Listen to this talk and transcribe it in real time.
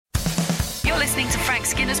listening to Frank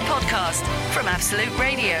Skinner's podcast from Absolute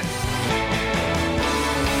Radio.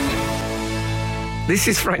 This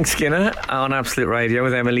is Frank Skinner on Absolute Radio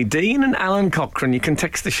with Emily Dean and Alan Cochrane. You can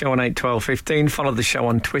text the show on 81215, follow the show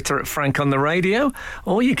on Twitter at Frank on the Radio,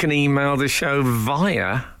 or you can email the show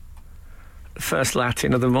via First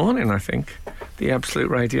Latin of the Morning, I think, the Absolute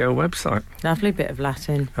Radio website. Lovely bit of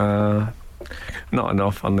Latin. Not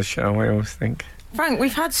enough on the show, I always think. Frank,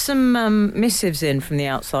 we've had some missives in from the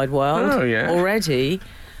outside world already.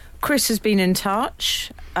 Chris has been in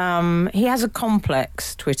touch. He has a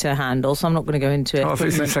complex Twitter handle, so I'm not going to go into it. Oh, I thought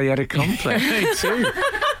you were going to say he had a complex. Me too.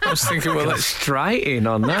 I was thinking, well, let's straight in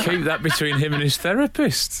on that. keep that between him and his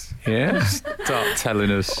therapist. Yeah. Start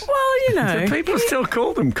telling us. Well, you know. Do people still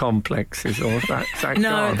call them complexes, or that No,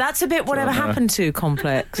 gone? that's a bit whatever happened to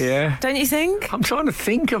complex. Yeah. Don't you think? I'm trying to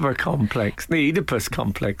think of a complex. The Oedipus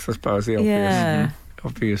complex, I suppose, the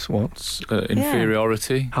obvious one.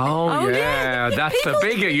 Inferiority. Oh yeah, that's the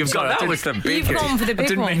bigger. You've got that was the bigger. You've gone for the big I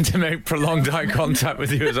didn't one. mean to make prolonged eye contact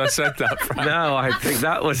with you as I said that, Frank. No, I think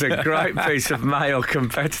that was a great piece of male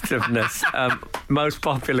competitiveness. Most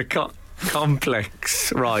popular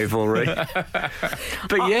complex rivalry.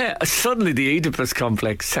 But yeah, suddenly the Oedipus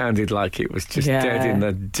complex sounded like it was just dead in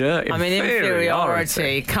the dirt. I mean,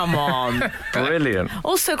 inferiority, come on. Brilliant.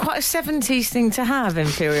 Also, quite a 70s thing to have,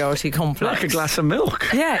 inferiority complex. Like a glass of milk.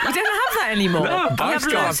 Yeah, you don't have that anymore.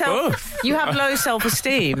 No, you have low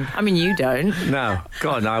self-esteem. I mean, you don't. No,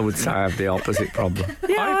 God, I would say I have the opposite problem.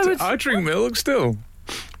 Yeah, I drink milk still.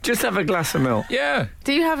 Just have a glass of milk. Yeah.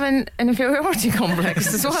 Do you have an inferiority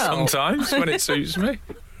complex as well? Sometimes, when it suits me.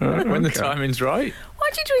 When the timing's right. Why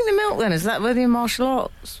do you drink the milk then? Is that with your martial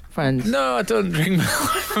arts friends? No, I don't drink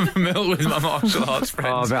milk with my martial arts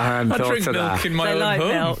friends. Oh, I hadn't thought drink of milk that. in my They own like home.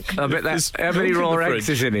 milk. I bet that's how many raw eggs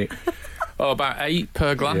is in it? Oh, about 8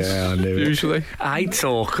 per glass. Yeah, I knew it. Usually. 8's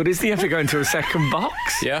awkward, isn't it? You have to go into a second box.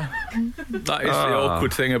 Yeah. That is the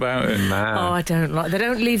awkward thing about it. Man. Oh, I don't like. They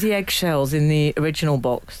don't leave the eggshells in the original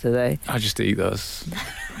box, do they? I just eat those.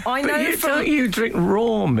 I But know. don't you drink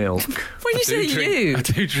raw milk? When you say you, I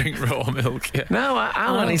do drink raw milk, yeah. No,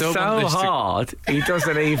 Alan is don't so want this to- hard. He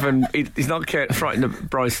doesn't even. He's not frightened of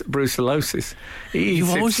brucellosis. He You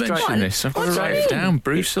eats it always straight. mention this. I've got What to do you write it down.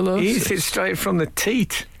 Brucellosis. He eats it straight from the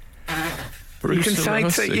teat. You can say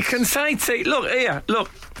teat. You can say teat. Look here. Look,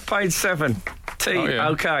 page 7. Teat. Oh, yeah.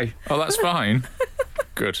 Okay. Oh, that's fine.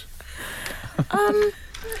 Good.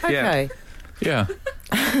 okay. Yeah.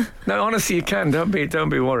 No, honestly, you can. Don't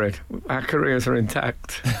be worried. Our careers are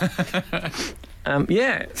intact.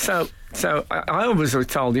 Yeah. So I always was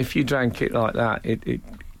told if you drank it like that, it'd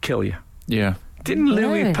kill you. Yeah. Didn't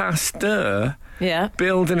Louis Really? Pasteur Yeah.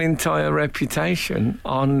 build an entire reputation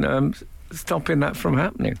on stopping that from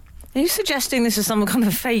happening? Are you suggesting this is some kind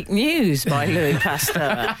of fake news by Louis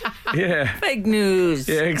Pasteur? Yeah. Fake news.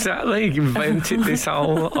 Yeah, exactly. He invented this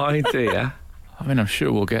whole idea. I mean, I'm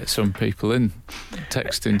sure we'll get some people in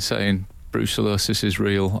texting saying brucellosis is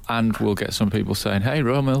real, and we'll get some people saying, hey,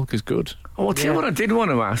 raw milk is good. Oh, I'll tell you what I did want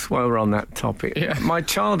to ask while we're on that topic. Yeah. My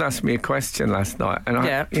child asked me a question last night, and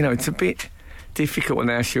it's a bit difficult when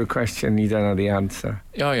they ask you a question and you don't know the answer.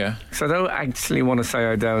 Oh, yeah. So I don't actually want to say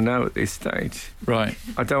I don't know at this stage. Right.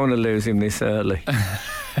 I don't want to lose him this early.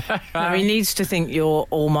 No, he needs to think you're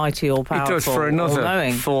almighty, all He powerful, does for another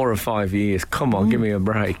all-knowing. 4 or 5 years. Come on, give me a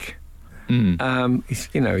break.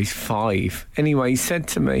 He's 5. Anyway, he said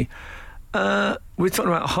to me, we're talking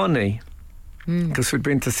about honey, because we'd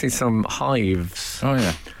been to see some hives. Oh,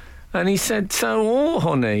 yeah. And he said, so all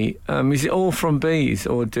honey, is it all from bees,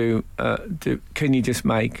 or can you just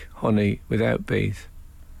make honey without bees?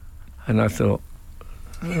 And I thought,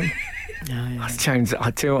 I changed.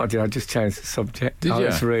 I tell you what I did. I just changed the subject. Did I you?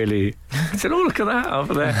 was really. I said, "Oh, look at that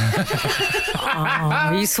over there."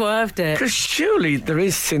 Oh, you swerved it. Because surely there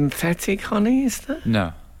is synthetic honey, is there?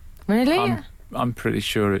 No. Really? I'm pretty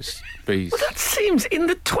sure it's bees. Well, that seems in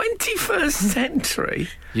the 21st century,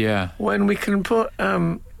 Yeah. when we can put.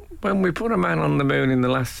 When we put a man on the moon in the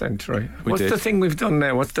last century, what's did. the thing we've done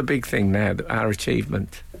now? What's the big thing now? Our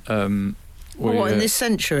achievement. What, in this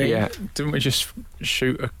century? Yeah. Didn't we just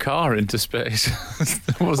shoot a car into space?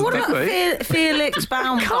 Wasn't What that about Felix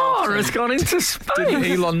Baumgarten? Carr has gone into space. Didn't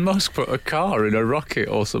Elon Musk put a car in a rocket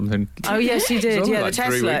or something? Oh, yes, he did. It was Yeah, only the like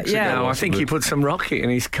 3 Tesla. weeks Yeah. ago. No, I think he put some rocket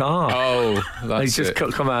in his car. Oh, that's He's just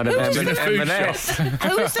it. come out of in a food M&S.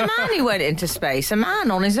 Who was the man who went into space? A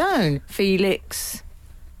man on his own. Felix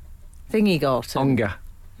Thingygarten. Unger.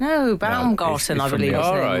 No, Baumgarten, I believe his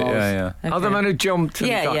name was. Yeah. Okay. Oh, the man who jumped and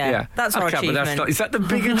yeah. That's our achievement. But that's not, is that the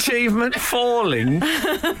big achievement? Falling?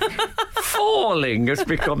 Falling has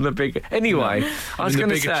become the big... Anyway, I was going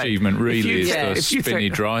to say... the big achievement really is those spinny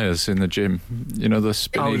dryers in the gym. You know, the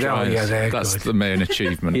spinny dryers. Yeah, that's the main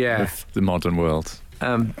achievement of the modern world.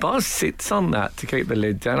 Boz sits on that to keep the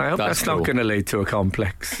lid down. I hope that's not going to lead to a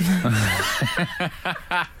complex.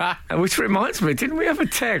 Which reminds me, didn't we have a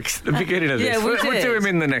text at the beginning of this? Yeah, we did. We'll do him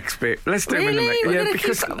in the next bit. Let's do him in the next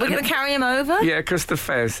bit. We're going to carry him over? Yeah, because the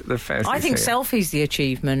Fez I think selfie's the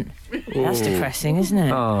achievement. Ooh. That's depressing, isn't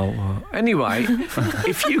it? Oh, well. Anyway,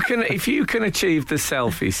 if you can achieve the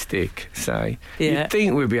selfie stick, say, you'd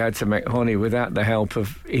think we'd be able to make honey without the help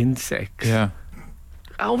of insects. Yeah.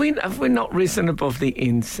 Have we not risen above the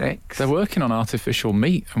insects? They're working on artificial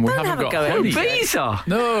meat, and we haven't got honey. Bees are?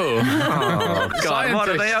 No. Oh, God. What,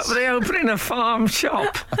 are they opening a farm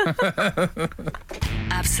shop?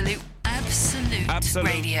 Absolute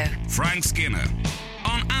Radio. Frank Skinner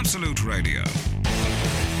on Absolute Radio.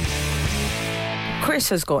 Chris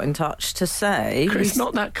has got in touch to say... Chris,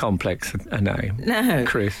 not that complex a name. No.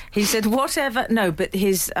 Chris. He said whatever... No, but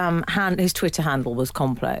his Twitter handle was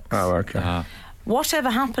complex. Oh, OK. Whatever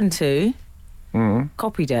happened to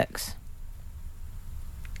copy decks?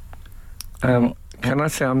 Can I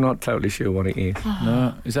say I'm not totally sure what it is?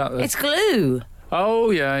 No, is that... It's glue. Oh,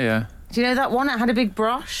 yeah. Do you know that one that had a big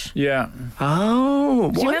brush? Yeah.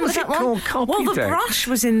 Oh, why was it called copy deck? Well, the brush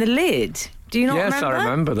was in the lid. Do you not remember? Yes, I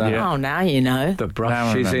remember that. Yeah. Oh, now you know. The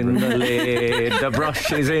brush is in the lid. The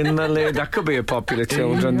brush is in the lid. That could be a popular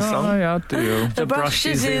children's song. Yeah, I do. The brush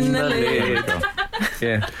is in the lid.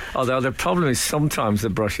 Yeah. Although the problem is sometimes the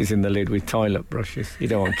brush is in the lid with toilet brushes. You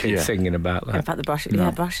don't want kids singing about that. In fact, the brush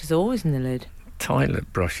is always in the lid.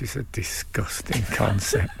 Toilet brush is a disgusting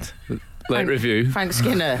concept. Late review. Frank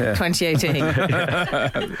Skinner, 2018.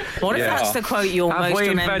 What if that's the quote you're most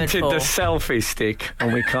remembered for? Have we invented the selfie stick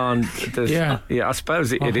and we can't... I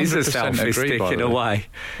suppose it is a selfie stick in a way.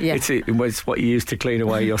 Yeah. It's what you use to clean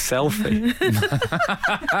away your selfie.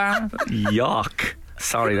 Yuck.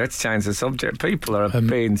 Sorry, let's change the subject. People are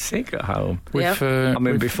being sick at home.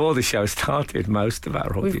 Before the show started, most of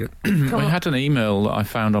our audience... We had an email that I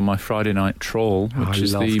found on my Friday night trawl, which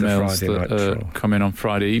is the emails that come in on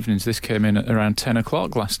Friday evenings. This came in at around 10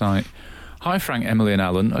 o'clock last night. Hi, Frank, Emily and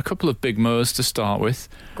Alan. A couple of big mo's to start with.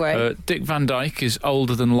 Great. Dick Van Dyke is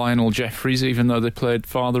older than Lionel Jeffries, even though they played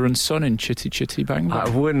father and son in Chitty Chitty Bang Bang. I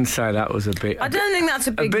wouldn't say that was a big... I don't think that's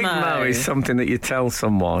a big mo. A big mo is something that you tell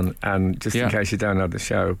someone, and just in case you don't know the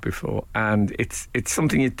show before, and it's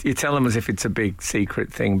something you tell them as if it's a big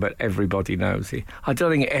secret thing, but everybody knows it. I don't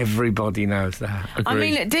think everybody knows that. Agreed. I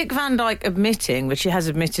mean, Dick Van Dyke admitting, which he has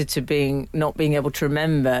admitted to not being able to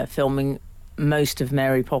remember filming most of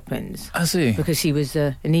Mary Poppins. Has he? Because he was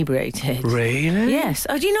inebriated. Really? Yes.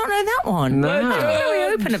 Oh, do you not know that one? No. I'm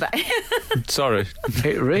very open about it. Sorry.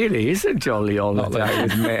 It really is a jolly holiday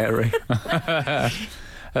with Mary.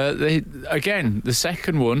 The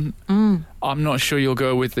second one, I'm not sure you'll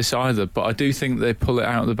go with this either, but I do think they pull it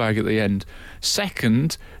out of the bag at the end.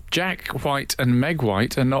 Second, Jack White and Meg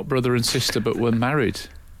White are not brother and sister, but were married.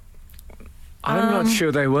 I'm not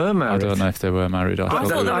sure they were married. I don't know if they were married. I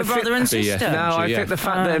thought they were brother and sister. No, I think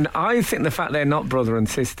the fact they're not brother and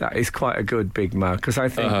sister is quite a good big mo, because I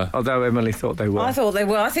think, although Emily thought they were. I thought they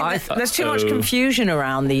were. I think there's too much confusion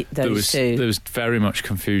around those two. There was very much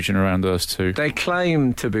confusion around those two. They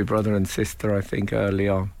claimed to be brother and sister, I think, early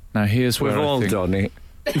on. Now, here's where we've all done it.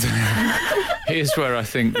 Here's where I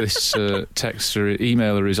think this texter,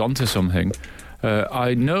 emailer is onto something.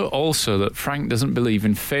 I know also that Frank doesn't believe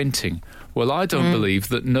in fainting. Well, I don't believe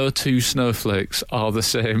that no two snowflakes are the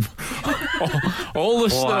same. All the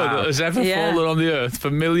snow that has ever fallen on the earth for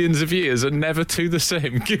millions of years are never two the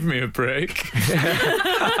same. Give me a break.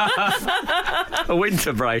 A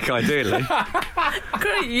winter break, ideally.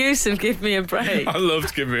 Great use of give me a break. I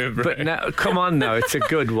loved give me a break. But now, come on, now, it's a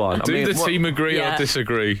good one. Do the team agree or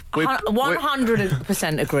disagree?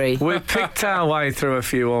 100% agree. We picked our way through a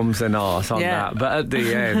few ums and ahs on that, but at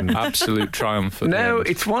the end... Absolute triumph. No,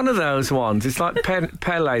 it's one of those ones. It's like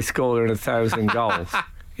Pele scoring 1,000 goals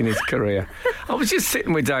in his career. I was just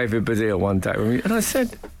sitting with David Baddiel one day and I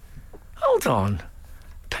said, hold on,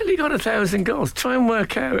 Pele got 1,000 goals. Try and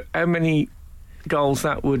work out how many goals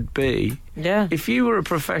that would be. Yeah. If you were a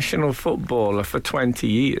professional footballer for 20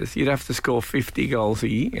 years, you'd have to score 50 goals a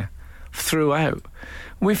year throughout.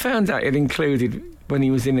 We found out it included when he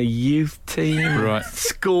was in a youth team,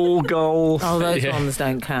 school goals. Oh, those ones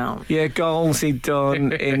don't count. Yeah, goals he'd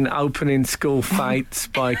done in opening school fights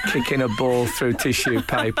by kicking a ball through tissue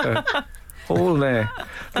paper. all there.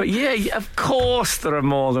 But yeah, of course there are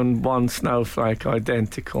more than one snowflake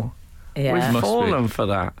identical. Yeah. We've Must fallen be. for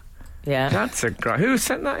that. Yeah. That's a great... Who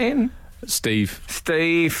sent that in? Steve.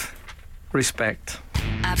 Steve. Respect.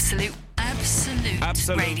 Absolute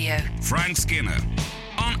Radio. Frank Skinner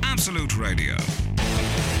on Absolute Radio.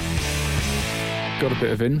 Got a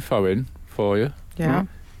bit of info in for you. Yeah.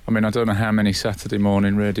 I mean, I don't know how many Saturday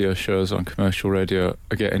morning radio shows on commercial radio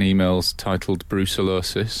are getting emails titled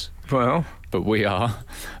brucellosis, Well, but we are.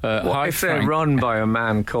 what Hi, if Frank. they're run by a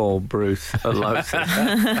man called Bruce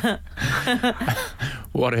Alosis?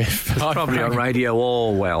 What if? It's Hi, probably Frank. on Radio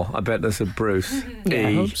Orwell. I bet there's a Bruce Yeah,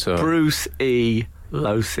 I E. hope so. Bruce E.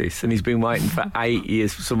 Losis, and he's been waiting for 8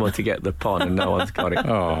 years for someone to get the pun, and no one's got it.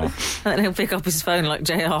 Oh. And then he'll pick up his phone like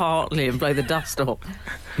J.R. Hartley and blow the dust off.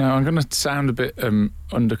 Now, I'm going to sound a bit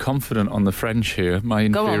underconfident on the French here. My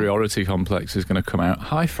Go on. inferiority complex is going to come out.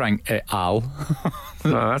 Hi, Frank et al.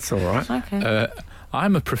 No, that's all right. Okay.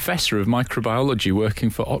 I'm a professor of microbiology working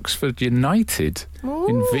for Oxford United in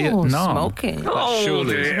Ooh, Vietnam. smoking. That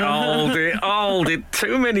surely Hold it.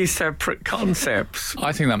 Too many separate concepts.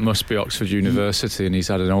 I think that must be Oxford University, and he's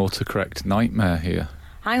had an autocorrect nightmare here.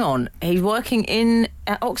 Hang on. He's working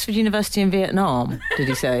at Oxford University in Vietnam, did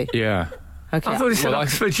he say? Yeah. Okay. I thought he said Well,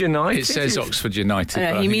 Oxford United. It says Oxford United. No,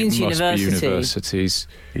 but he I think means it must university. Be universities.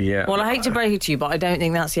 Yeah. Well, I hate to break it to you, but I don't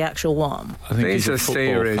think that's the actual one. I think These he's a are football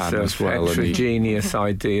series fan of as well. and he- heterogeneous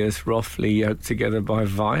ideas roughly yoked together by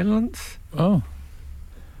violence. Oh,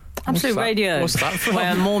 Absolute that- Radio. what's that from?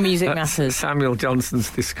 Where more music That's matters. Samuel Johnson's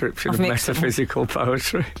description I've of mixed them. metaphysical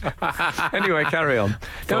poetry. Anyway, carry on.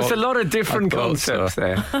 There was a lot of different I thought concepts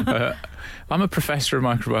so. there. I'm a professor of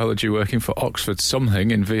microbiology working for Oxford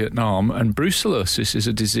something in Vietnam, and brucellosis is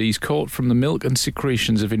a disease caught from the milk and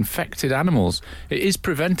secretions of infected animals. It is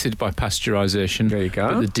prevented by pasteurisation, There you go.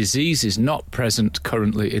 but the disease is not present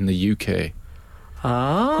currently in the UK.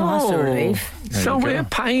 Oh, that's a relief. So you go. we're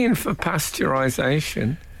paying for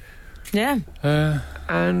pasteurisation, Yeah.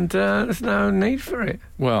 and there's no need for it.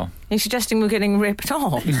 Well, You're suggesting we're getting ripped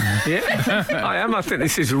off? Yeah, I am. I think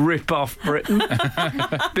this is Rip Off Britain.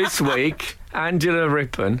 This week, Angela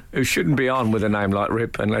Rippon, who shouldn't be on with a name like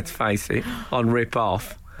Rippon, let's face it, on Rip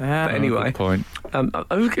Off. Yeah. But anyway, good point.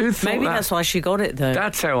 who thought Maybe that? that's why she got it, though.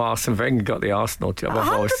 That's how Arsene Wenger got the Arsenal job. I've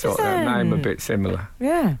always thought that 100%. name a bit similar.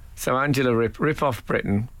 Yeah. So Angela Rip Off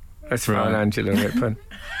Britain. Let's phone Right. Angela Rippon.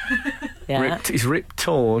 Yeah. Is Rip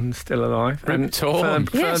Torn still alive? Rip Torn?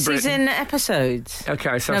 Yes, he's in episodes.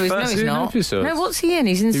 Okay, so No, he's first... he's not. episodes. No, what's he in?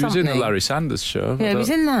 He's in He was something. in the Larry Sanders show. Yeah, he was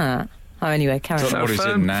in that. Oh, anyway, carry Don't on. know what he's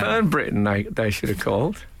in now. Fern Britain, they should have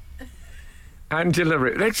called. Angela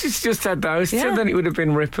Rip. Let's just had those two, Yeah. then it would have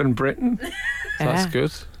been Rip and Britain, That's Yeah.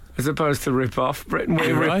 good. as opposed to Rip Off Britain.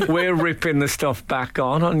 You're right. We're ripping the stuff back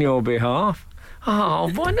on your behalf. Oh,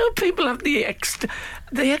 why don't people have the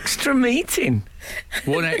extra meeting?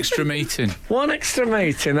 One extra meeting. One extra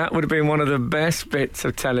meeting, that would have been one of the best bits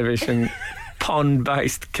of television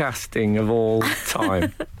pond-based casting of all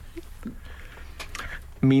time.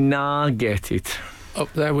 Me nah get it.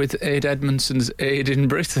 Up there with Aid Edmondson's Aid in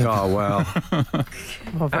Britain. Oh, well.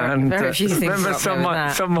 Well, And very few things remember, up there with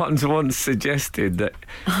that. someone's once suggested that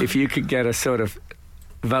if you could get a sort of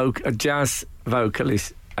a jazz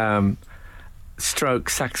vocalist, stroke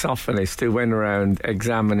saxophonist who went around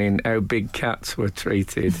examining how big cats were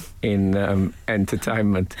treated in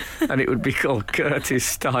entertainment, and it would be called Curtis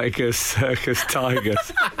Steiger's Circus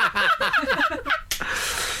Tigers.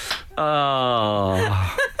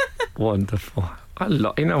 Oh, wonderful. I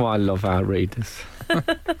love our readers.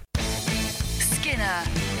 Skinner,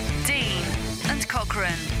 Dean and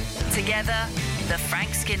Cochrane. Together, The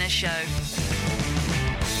Frank Skinner Show.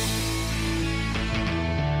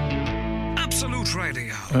 Absolute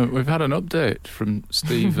Radio. We've had an update from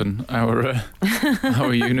Stephen, our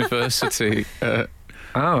university Oh,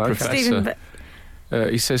 okay. professor. Stephen,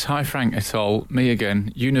 He says, "Hi Frank et al. Me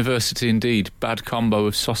again. University indeed. Bad combo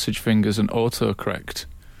of sausage fingers and autocorrect."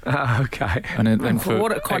 Oh, okay. And then for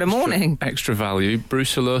quite a morning. Extra value,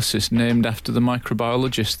 brucellosis named after the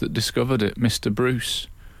microbiologist that discovered it, Mr. Bruce.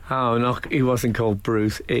 Oh, no, he wasn't called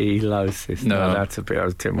Bruce E. Losis. No. That's a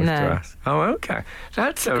bit too much No. to ask. Oh, okay.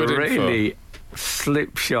 That's a Good info. really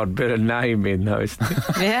slipshod bit of naming, though, isn't it?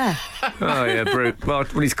 yeah. Oh, yeah, Bruce. Well,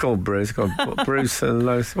 when he's called Bruce, he's called Bruce and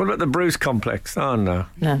Losis. What about the Bruce complex? Oh, no.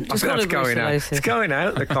 No, I just think call that's it going out. brucellosis. It's going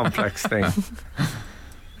out, the complex thing.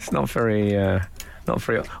 It's not very... Not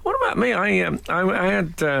very... What about me? I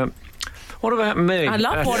had... What about me? I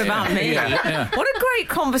love What About Me. Yeah. What a great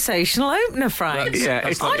conversational opener, Frank.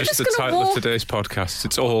 That's not just the title of today's podcast.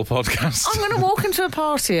 It's all podcasts. I'm going to walk into a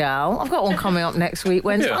party, Al. I've got one coming up next week,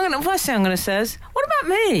 Wednesday. Yeah. First thing I'm going to say is, what about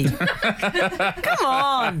me? Come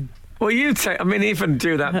on. Well, even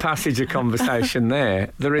do that passage of conversation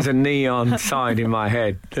there is a neon sign in my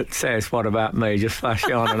head that says, what about me? Just flash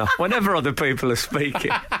it on and off. Whenever other people are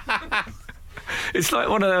speaking. It's like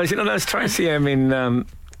one of those, those Tracy M in...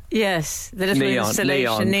 Yes, the little neon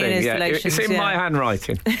installation. It's in my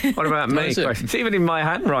handwriting. What about me? It's even in my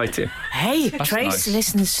handwriting. Hey, Tracy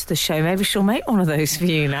listens to the show. Maybe she'll make one of those for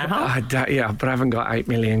you now. But I haven't got 8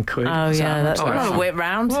 million quid. Oh, yeah, that's not a whip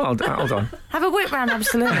round. Well, hold on. Have a whip round,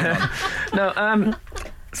 absolutely. No,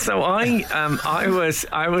 so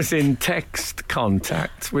I was in text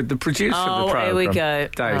contact with the producer of the programme. Here we go.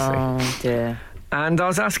 Daisy. Oh, dear. And I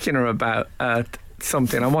was asking her about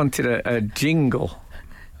something. I wanted a jingle.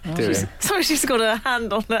 She's got her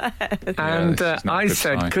hand on her head. And I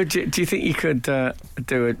said, do you think you could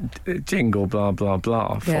do a jingle, blah, blah,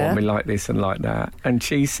 blah, for me like this and like that? And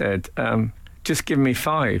she said, just give me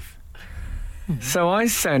 5. So I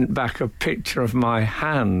sent back a picture of my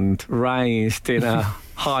hand raised in a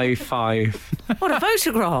high 5. What, a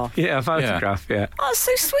photograph? Yeah, a photograph, yeah. Oh, it's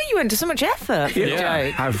so sweet. You went to so much effort.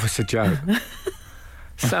 Yeah. It was a joke.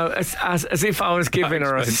 So as if I was giving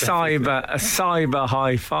her a cyber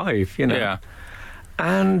high 5, Yeah.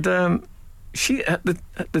 And she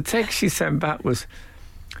the text she sent back was,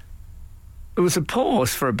 there was a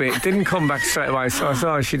pause for a bit. It didn't come back straight away. So I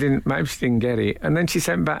thought maybe she didn't get it. And then she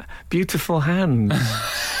sent back, beautiful hands.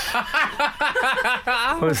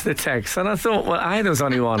 Was the text. And I thought, well, there was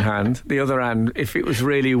only one hand. The other hand, if it was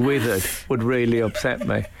really withered, would really upset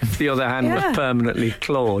me. If the other hand was permanently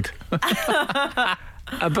clawed.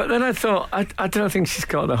 But then I thought, I don't think she's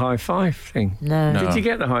got the high 5 thing. No. Did you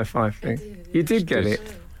get the high 5 thing? You did get it.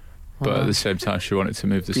 But at the same time, she wanted to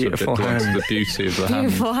move the subject on to the beauty of the hand.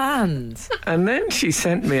 Beautiful hands. And then she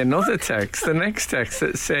sent me another text, the next text,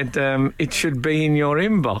 that said, it should be in your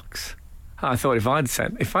inbox. I thought if I'd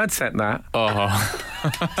sent that.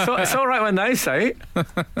 So it's all right when they say it.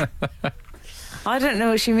 I don't know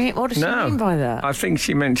what she mean. What does she mean by that? I think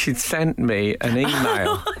she meant she'd sent me an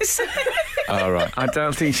email. All right. I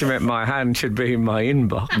don't think she meant my hand should be in my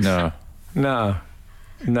inbox. No,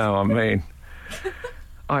 I mean...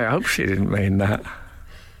 I hope she didn't mean that.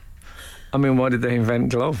 I mean, why did they invent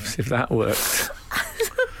gloves if that worked?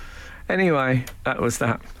 Anyway, that was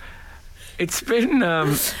that. It's been...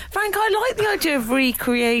 Frank, I like the idea of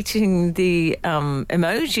recreating the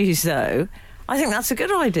emojis, though. I think that's a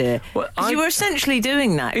good idea. Well, you were essentially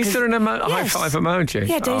doing that. Is there an high 5 emoji?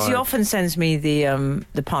 Yeah, Daisy often sends me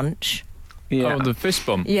the punch. Yeah. Oh, the fist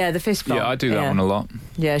bump. Yeah, the fist bump. Yeah, I do that one a lot.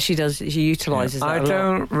 Yeah, she does. She utilises that a lot. I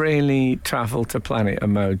don't really travel to Planet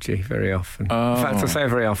Emoji very often. Oh. In fact, I say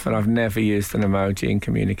very often, I've never used an emoji in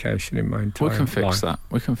communication in my entire life. We can fix that.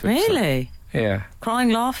 Really? Yeah. Crying,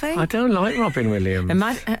 laughing? I don't like Robin Williams.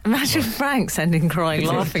 Imagine Frank sending crying,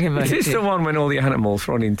 laughing emojis. It is the one when all the animals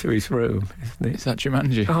run into his room, isn't it? Is that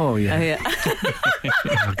Jumanji? Oh, yeah.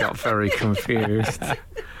 I got very confused.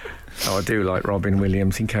 Oh, I do like Robin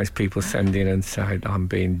Williams, in case people send in and say I'm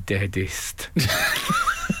being deadest.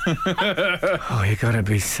 Oh, you got to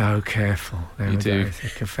be so careful. You do.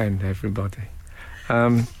 It can offend everybody.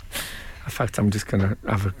 In fact, I'm just going to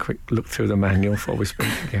have a quick look through the manual before we speak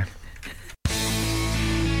again.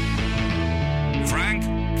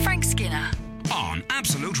 Frank Skinner on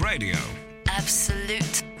Absolute Radio.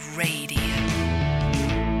 Absolute Radio.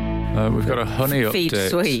 We've got a honey Feed update.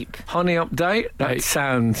 sweep. Honey update? That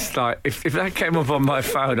sounds like... If that came up on my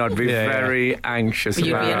phone, I'd be very anxious about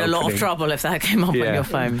You'd be in a lot of trouble if that came up on your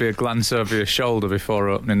phone. There'd be a glance over your shoulder before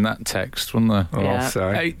opening that text, wouldn't there? Yeah. Also,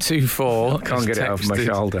 824. I can't get it over my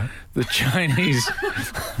shoulder. The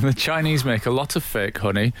Chinese make a lot of fake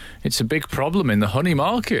honey. It's a big problem in the honey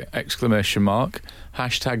market! !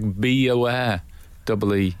 Hashtag be aware.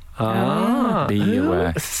 E. Be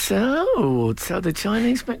aware. So the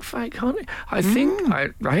Chinese make fake honey. I think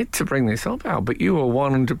I hate to bring this up, Al, but you were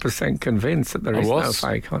 100% convinced that there is no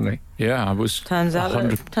fake honey. Yeah, I was. Turns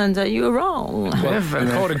out you were wrong. Well,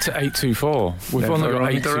 according to 824, we've only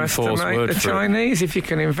got 824's word the for Chinese. If you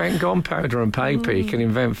can invent gunpowder and paper, you can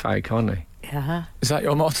invent fake honey. Yeah. Is that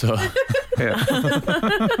your motto? Yeah.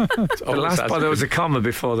 The last part, there was a comma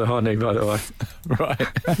before the honey, by the way. Right.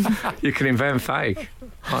 You can invent fake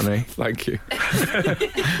honey. Thank you.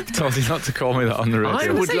 I told you not to call me that on the radio. I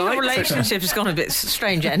would like your relationship has gone a bit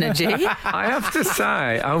strange energy. I have to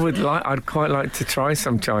say, I'd quite like to try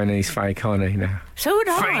some Chinese fake honey now. So would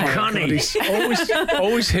I. Fake honey. He's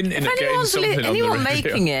always hinting at getting something on the radio. Anyone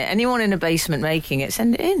making it, anyone in a basement making it,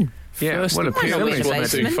 send it in. Yeah, First well, it was apparently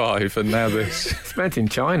 125 and now this. it's made in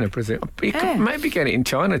China, presumably. You could maybe get it in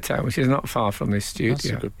Chinatown, which is not far from this studio. That's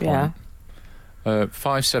a good point. Yeah.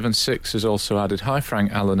 576 has also added, hi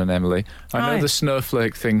Frank, Alan and Emily. I know Hi. the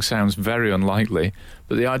snowflake thing sounds very unlikely,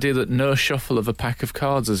 but the idea that no shuffle of a pack of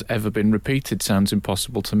cards has ever been repeated sounds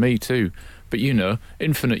impossible to me too. But you know,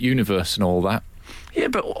 infinite universe and all that. Yeah,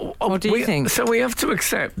 but What do you think? So we have to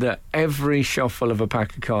accept that every shuffle of a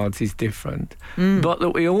pack of cards is different, but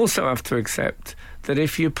that we also have to accept that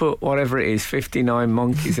if you put whatever it is, 59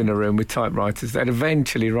 monkeys in a room with typewriters, they'd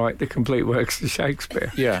eventually write the complete works of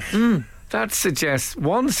Shakespeare. Yeah. That suggests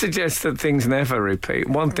that things never repeat.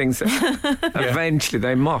 One thinks that eventually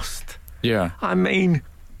they must. Yeah. I mean,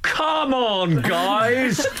 come on,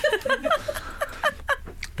 guys.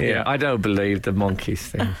 Yeah, I don't believe the monkeys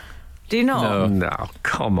thing. Do you not? No,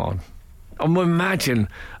 come on. Imagine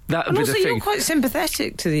that would And be also, the you're thing. quite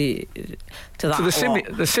sympathetic to that. To lot.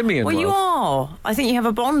 the simian Well, world. you are. I think you have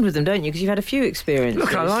a bond with them, don't you? Because you've had a few experiences.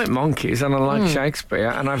 Look, I like monkeys and I like Shakespeare,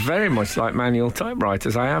 and I very much like manual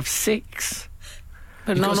typewriters. I have 6.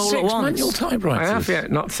 but You've not got all 6 at once. manual typewriters. I have, yeah,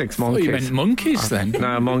 not 6 Oh, monkeys. you meant monkeys then?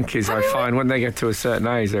 No, monkeys I find when they get to a certain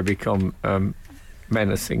age they become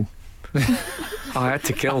menacing. I had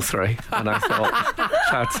to kill 3 and I thought,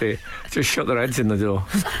 that's it. Just shut their heads in the door.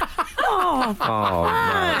 Oh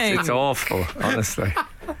no, it's awful, honestly.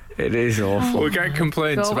 It is awful. We get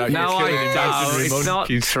complaints God, about we- you No, killing I imaginary don't. It's not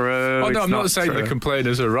monkeys. true. Oh, It's no, I'm not saying true. the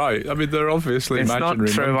complainers are right. I mean, they're obviously It's not imaginary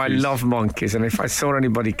true. I monkeys. love monkeys, and if I saw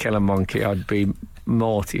anybody kill a monkey, I'd be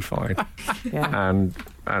mortified Yeah.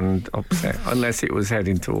 and upset, unless it was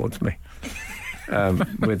heading towards me.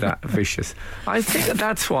 With that vicious, I think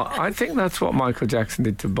that's what Michael Jackson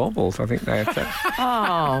did to Bubbles. I think they had to.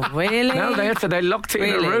 Oh, really? No, they locked it in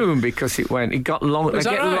Really? a room because it got long. Is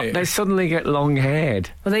that right? They suddenly get long haired.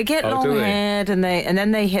 Well, they get Oh, do they? long-haired and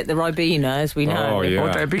then they hit the Ribena, as we know. Oh, yeah.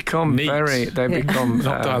 Or they become Neat. become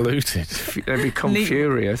Not diluted. they become Neat.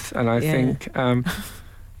 furious, and I Yeah. think,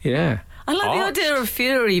 yeah. I like the Art. idea of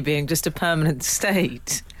fury being just a permanent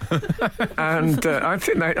state. And I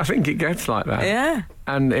think it gets like that. Yeah.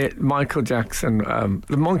 And Michael Jackson,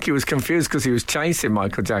 the monkey was confused because he was chasing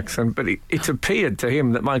Michael Jackson, but it appeared to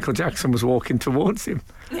him that Michael Jackson was walking towards him.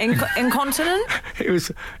 Incontinent? He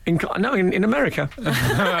was in America.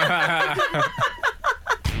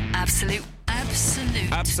 Absolute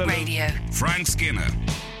Radio. Frank Skinner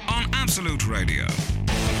on Absolute Radio.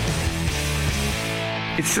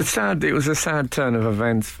 It was a sad turn of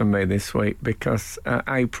events for me this week because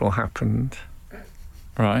April happened,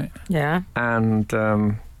 Right. Yeah. and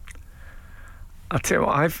I'll tell you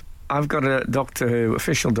what, I've got a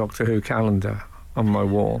official Doctor Who calendar on my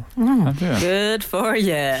wall. Have you? Good for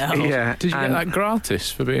you. Yeah, Did you get and- that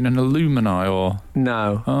gratis for being an alumni or?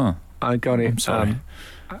 No, Oh, I got it. I'm sorry.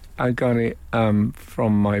 I got it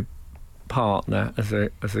from my partner as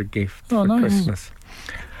a gift Oh, for nice. Christmas.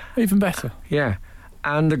 even better. Yeah,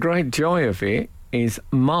 and the great joy of it is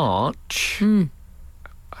March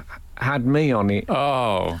had me on it.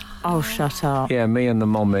 Oh, Oh, shut up. Yeah, me and the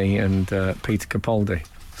mummy and Peter Capaldi.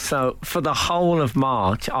 So for the whole of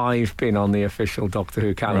March, I've been on the official Doctor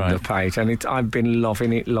Who calendar Right. page, and I've been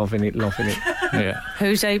loving it. yeah.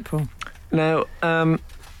 Who's April? Now,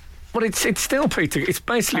 well, it's still Peter. It's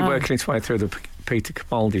basically working its way through the Peter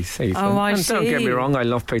Capaldi season. Oh, I and don't get me see. wrong, I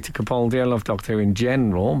love Peter Capaldi. I love Doctor Who in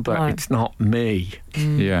general, but Right. it's not me.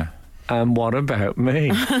 Yeah. What about me?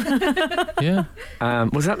 Yeah.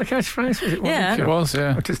 Was that the catchphrase? Was it? Yeah. It was,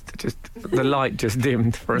 yeah. Just the light just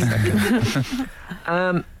dimmed for a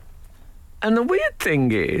second. And the weird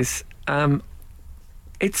thing is,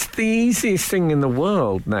 it's the easiest thing in the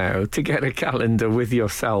world now to get a calendar with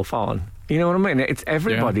yourself on. You know what I mean? It's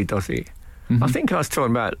everybody does it. Mm-hmm. I think I was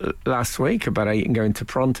talking about last week about how you can go into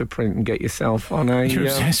Pronto Print and get yourself on a. You're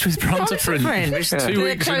obsessed with Pronto Print. Which Yeah. 2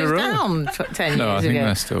 weeks in a closed row. down 10 No, I years think ago.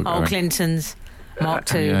 they're still Oh, going. Clinton's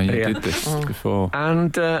Mark II. Yeah, you Yeah. did this before.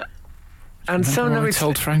 And so Remember now when I it's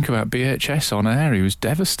told Frank about BHS on air, he was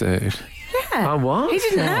devastated. I was. He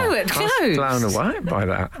didn't know it I was closed. blown away by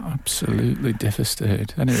that. Absolutely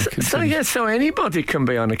devastated. Anyway, So continue. so anybody can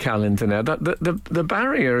be on a calendar now. The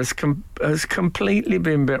barrier has completely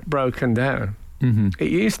been broken down. Mm-hmm. It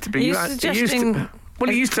used to be. Are you suggesting Well,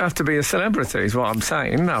 it used to have to be a celebrity, is what I'm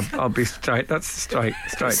saying. I'll be straight. That's straight.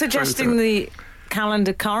 Suggesting the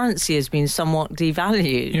calendar currency has been somewhat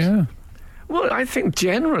devalued. Yeah. Well, I think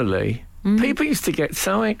generally people used to get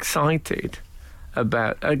so excited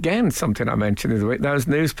about, again, something I mentioned the other week, those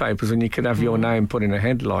newspapers when you could have your name put in a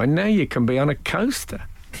headline. Now you can be on a coaster.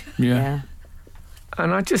 Yeah.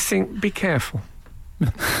 And I just think, be careful.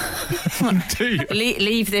 Do you?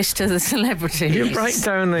 Leave this to the celebrities. You break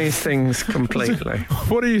down these things completely.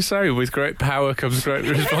 What are you saying? With great power comes great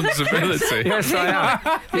responsibility. Yes, I am.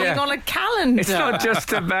 Being on a calendar. It's not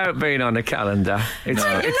just about being on a calendar. It's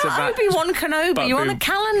about Obi-Wan Kenobi. You're on a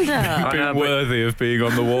calendar. Being worthy of being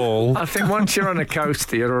on the wall. I think once you're on a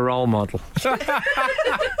coaster, you're a role model.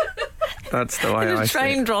 That's the way I see it.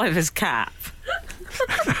 Train driver's cap.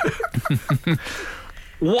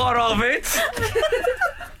 What of it?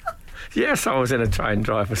 Yes, I was in a train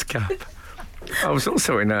driver's cap. I was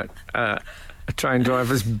also in a train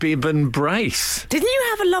driver's bib and brace. Didn't you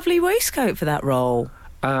have a lovely waistcoat for that role?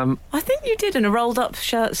 I think you did, and a rolled-up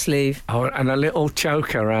shirt sleeve. Oh, and a little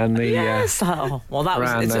choker around the... Yes. Well, that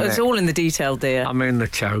was... It's all in the detail, dear. I mean the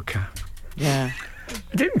choker. Yeah.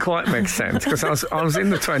 It didn't quite make sense because I was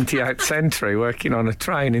in the 28th century working on a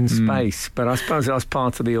train in space, but I suppose I was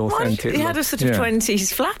part of the authentic. You had a sort of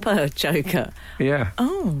 20s flapper choker. Yeah.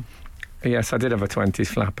 Oh. Yes, I did have a 20s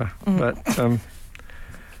flapper, but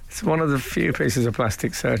it's one of the few pieces of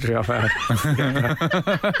plastic surgery I've had.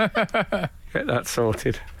 Get that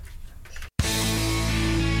sorted.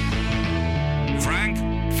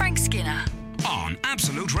 Frank Skinner on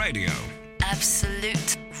Absolute Radio.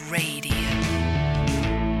 Absolute Radio.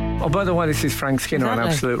 Oh, by the way, this is Frank Skinner on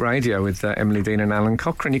Absolute Radio with Emily Dean and Alan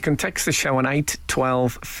Cochrane. You can text the show on 8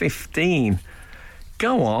 12 15.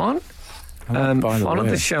 Go on. Follow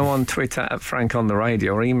the show on Twitter at Frank on the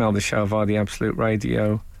Radio, or email the show via the Absolute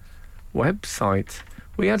Radio website.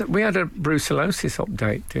 We had a brucellosis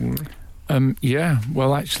update, didn't we? Yeah.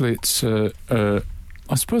 Well, actually, it's I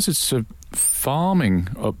suppose it's a farming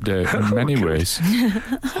update in many ways.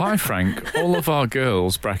 Hi, Frank. All of our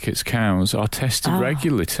girls, brackets cows, are tested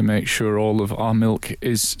regularly to make sure all of our milk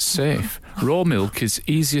is safe. Raw milk is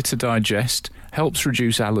easier to digest, helps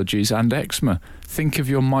reduce allergies and eczema. Think of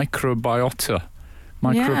your microbiota.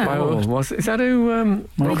 Is that who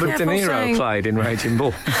Robert De Niro played in Raging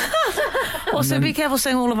Bull? Also, be careful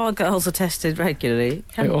saying all of our girls are tested regularly.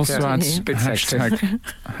 It also adds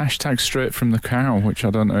hashtag straight from the cow, which I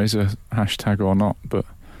don't know is a hashtag or not, but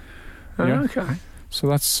yeah. Okay. So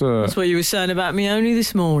that's what you were saying about me only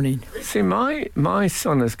this morning. See, my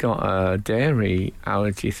son has got a dairy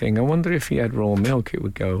allergy thing. I wonder if he had raw milk, it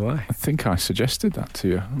would go away. I think I suggested that to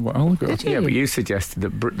you a while ago. Did you? Yeah, but you suggested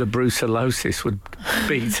that the brucellosis would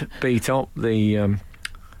beat up the. You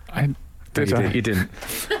didn't.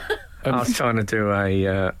 I was trying to do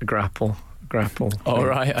a grapple. All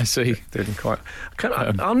right, I see. Didn't quite.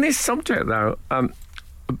 On this subject, though,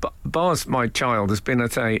 Boz, my child, has been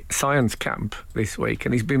at a science camp this week,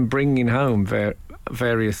 and he's been bringing home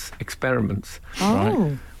various experiments. Oh.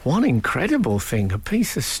 Right? One incredible thing, a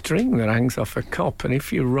piece of string that hangs off a cup, and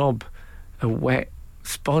if you rub a wet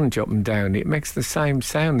sponge up and down, it makes the same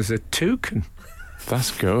sound as a toucan. That's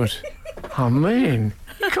good. I mean,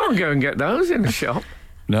 you can't go and get those in the shop.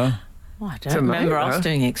 No. Well, I don't remember us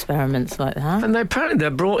doing experiments like that. And apparently they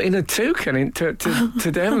brought in a toucan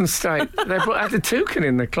to demonstrate. They had a toucan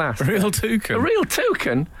in the class. A real toucan? A real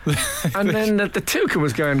toucan. And then the toucan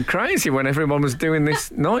was going crazy when everyone was doing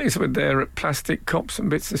this noise with their plastic cups and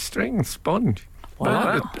bits of string and sponge.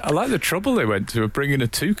 Wow. I like the trouble they went to of bringing a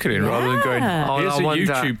toucan in rather than going, here's a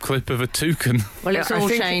YouTube clip of a toucan. Well, it's all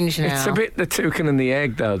changed now. It's a bit the toucan and the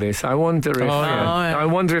egg, though, this. I wonder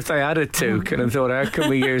if they had a toucan and thought, how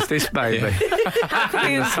can we use this baby? How can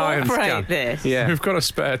we incorporate this? Yeah. We've got a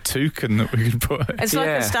spare toucan that we can put. It's like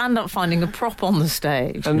a stand-up finding a prop on the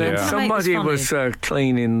stage. And then somebody was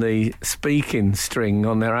cleaning the speaking string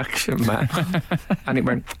on their action mat. And it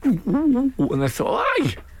went, and they thought,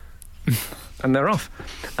 hey! And they're off.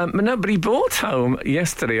 But he brought home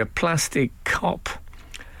yesterday a plastic cup,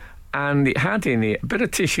 and it had in it a bit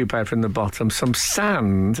of tissue paper in the bottom, some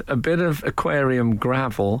sand, a bit of aquarium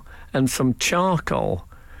gravel, and some charcoal.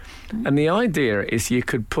 And the idea is you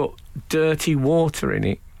could put dirty water in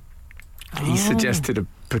it. He suggested a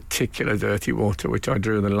particular dirty water, which I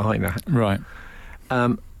drew the line at. Right.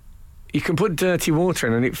 You can put dirty water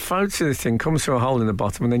in, and it floats through this thing, comes through a hole in the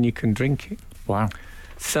bottom, and then you can drink it. Wow.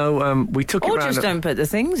 So we took it round... Or just don't put the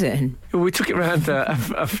things in. We took it round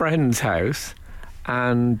a friend's house,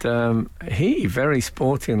 And he very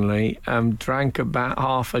sportingly drank about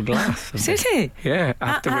half a glass. Did he? Yeah,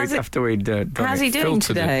 after we'd done how's he doing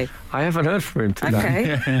today? I haven't heard from him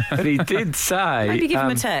today. Okay. But he did say... Maybe give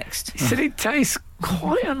him a text. He said it tastes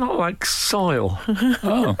quite a lot like soil.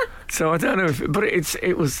 Oh. So I don't know but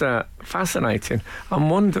it was fascinating. I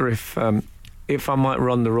wonder if I might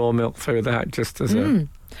run the raw milk through that just as a...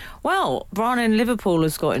 Well, Brian in Liverpool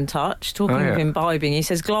has got in touch, talking of imbibing. He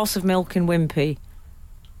says glass of milk in Wimpy.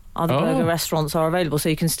 Other burger restaurants are available, so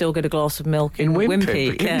you can still get a glass of milk in Wimpy.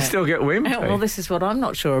 But can you still get Wimpy? Well, this is what I'm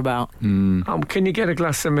not sure about. Can you get a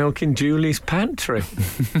glass of milk in Julie's pantry?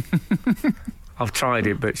 I've tried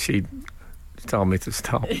it, but she told me to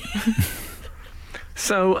stop.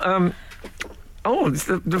 So,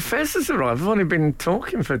 the Fez has arrived. I've only been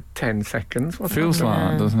talking for 10 seconds. Feels like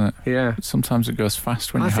that, doesn't it? Yeah. Sometimes it goes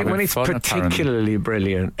fast when I think when it's fun, particularly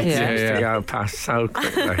brilliant, it seems to go past so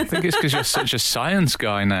quickly. I think it's because you're such a science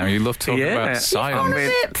guy now. You love talking about science. I'm a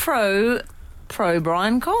bit pro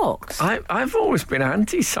Brian Cox. I've always been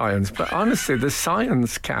anti-science, but honestly, the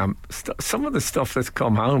science camp, some of the stuff that's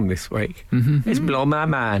come home this week, it's blown my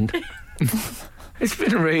mind. It's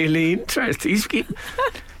been really interesting.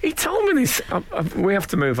 He told me this. We have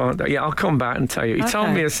to move on. Yeah, I'll come back and tell you. He told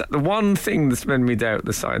me the one thing that's made me doubt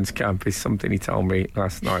the science camp is something he told me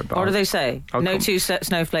last night. But what do they say? No two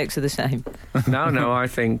snowflakes are the same. No. I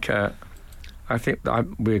think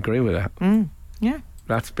we agree with that. Yeah.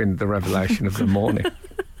 That's been the revelation of the morning.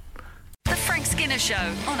 The Frank Skinner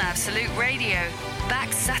Show on Absolute Radio.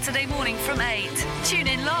 Back Saturday morning from 8. Tune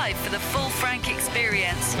in live for the full Frank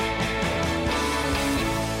experience.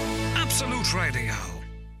 Absolute Radio.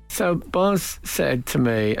 So Buzz said to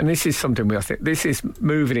me, and this is something I think this is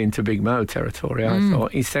moving into Big Mo territory, I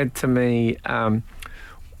thought. He said to me,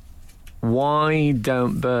 why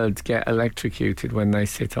don't birds get electrocuted when they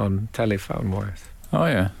sit on telephone wires? Oh,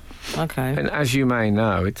 yeah. Okay. And as you may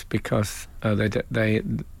know, it's because they're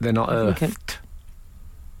not earthed.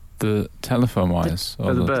 The telephone wires?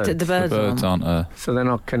 The birds. The birds aren't earthed. So they're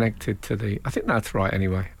not connected to the... I think that's right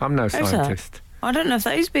anyway. I'm no scientist. I don't know if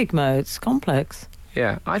that is Big Mo. It's complex.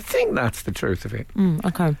 Yeah, I think that's the truth of it.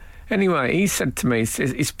 Okay. Anyway, he said to me,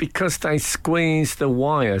 it's because they squeeze the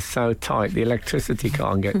wires so tight the electricity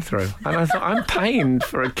can't get through. And I thought, I'm paying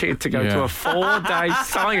for a kid to go to a 4-day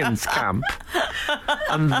science camp.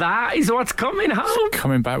 And that is what's coming home.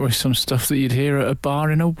 Coming back with some stuff that you'd hear at a bar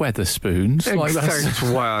in a Wetherspoons.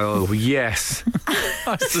 Well, yes.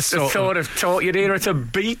 That's the sort of talk you'd hear at a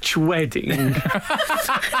beach wedding.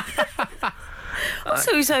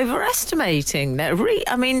 So he's overestimating that.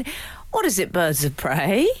 I mean, what is it, birds of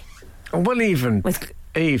prey? Well, even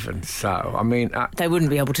so, I mean... they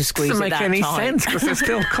wouldn't be able to squeeze it that doesn't make any time. sense, because they're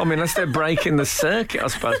still coming, unless they're breaking the circuit, I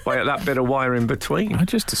suppose, by that bit of wire in between. I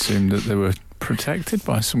just assumed that they were protected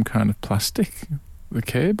by some kind of plastic, the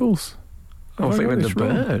cables. I think with the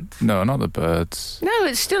birds. No, not the birds. No,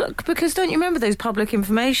 it's still... Because don't you remember those public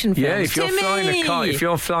information films? Yeah, if you're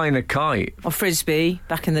flying a kite... Or Frisbee,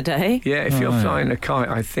 back in the day. Yeah, if you're flying a kite,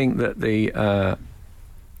 I think that the...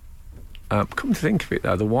 come to think of it,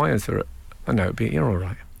 though, the wires are... I know, but you're all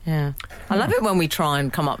right. Yeah. I love it when we try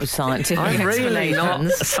and come up with scientific I'm really not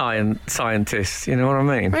a scientist, you know what I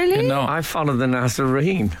mean? Really? No. I follow the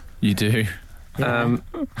Nazarene. You do? Yeah.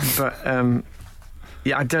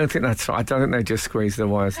 Yeah, I don't think that's right. I don't think they just squeeze the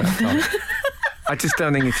wires that tight. I just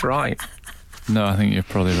don't think it's right. No, I think you're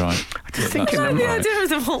probably right. I just think the idea of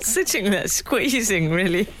them all sitting there squeezing,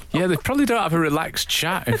 really. Yeah, they probably don't have a relaxed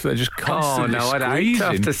chat if they're just constantly I'd hate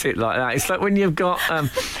to have to sit like that. It's like when you've got,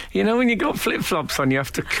 when you've got flip-flops on, you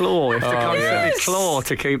have to claw. You have to constantly claw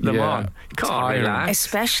to keep them on. You can't relax.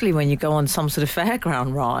 Especially when you go on some sort of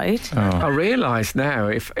fairground ride. I realise now,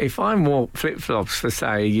 if I wore flip-flops for,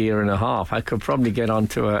 say, a year and a half, I could probably get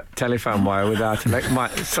onto a telephone wire without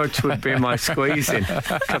such would be my squeezing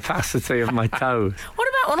capacity of my toes. What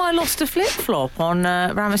about when I lost a flip-flop on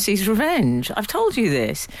Ramesses Revenge? I've told you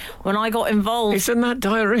this. When I got involved... Isn't that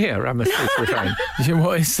diarrhea, Ramesses Revenge? Yeah,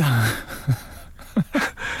 what is that?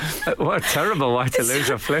 What a terrible way to lose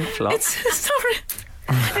a flip-flop.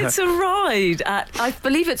 It's a ride at, I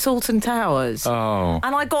believe it's Alton Towers. Oh.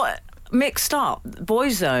 And I got mixed up.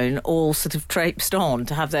 Boys Zone all sort of traipsed on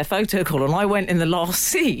to have their photo call, and I went in the last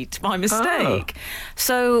seat by mistake.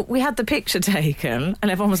 So we had the picture taken, and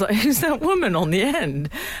everyone was like, who's that woman on the end?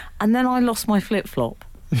 And then I lost my flip-flop.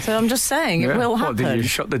 So I'm just saying, it will happen. What, did you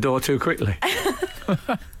shut the door too quickly?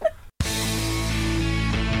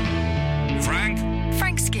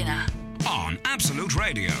 Frank Skinner on Absolute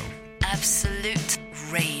Radio. Absolute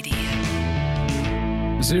Radio.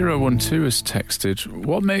 012 has texted,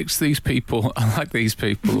 what makes these people, I like these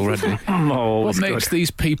people already, what makes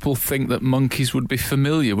these people think that monkeys would be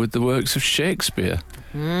familiar with the works of Shakespeare?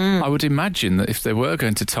 I would imagine that if they were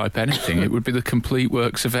going to type anything, it would be the complete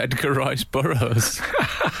works of Edgar Rice Burroughs.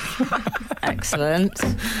 Excellent.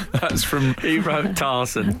 That's from... He wrote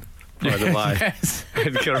Tarzan, by the way. Yes.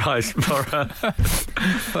 Edgar Rice Burroughs.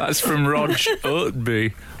 That's from Rog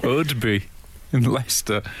Oadby in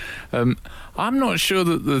Leicester. I'm not sure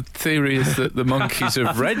that the theory is that the monkeys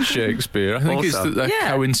have read Shakespeare. I think it's that they're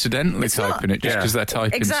coincidentally typing it just because they're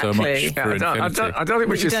typing so much for infinity. I don't think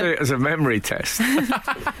we should see it as a memory test.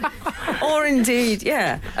 Or indeed,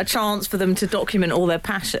 a chance for them to document all their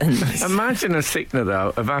passions. Imagine a sickner,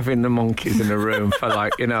 though, of having the monkeys in a room for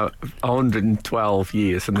 112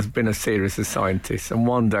 years, and there's been a series of scientists, and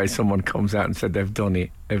one day someone comes out and said they've done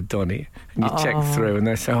it, and you check through and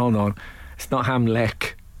they say, hold on, it's not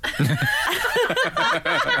Hamlet.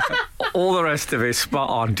 All the rest of it is spot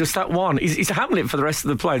on. Just that one. He's Hamlet for the rest of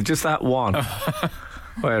the play. Just that one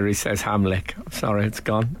where he says Hamlet. Sorry, it's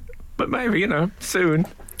gone. But maybe, soon.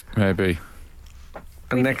 Maybe.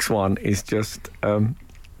 The next one is just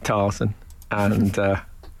Tarzan. And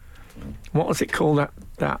what was it called?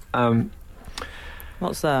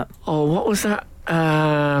 What's that? Oh, what was that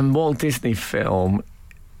Walt Disney film?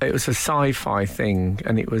 It was a sci-fi thing,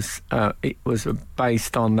 and it was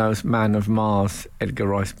based on those Man of Mars, Edgar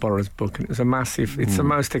Rice Burroughs book, and it was a massive. It's the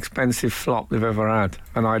most expensive flop they've ever had,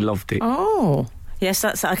 and I loved it. Oh, yes,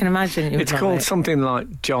 I can imagine. It's called something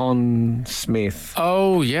like John Smith.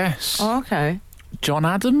 Oh yes. Oh, okay. John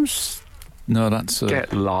Adams? No, that's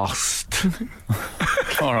Get Lost.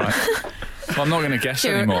 All right. Well, I'm not going to guess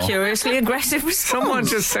anymore. Curiously aggressive response. Someone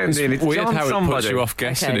just sent in. It's weird John how somebody. It puts you off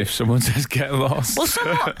guessing if someone says Get Lost. Well,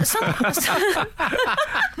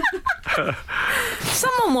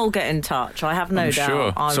 someone will get in touch. I have no I'm doubt.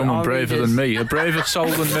 Sure. Someone braver than me. A braver soul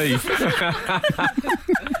than me.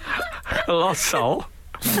 A lost soul.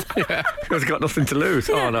 Yeah. Who's got nothing to lose.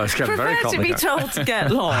 Oh no, it's getting very complicated. Prefer to be told to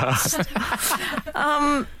get lost.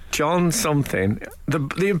 John something.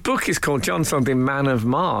 The book is called John something, Man of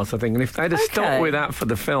Mars, I think. And if they'd have stuck with that for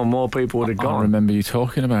the film, more people would have gone. I remember you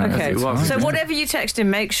talking about it. Okay, so whatever you text in,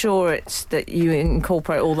 make sure it's that you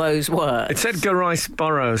incorporate all those words. It's Edgar Rice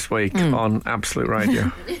Burroughs Week on Absolute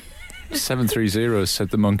Radio. 730 said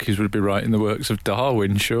the monkeys would be writing the works of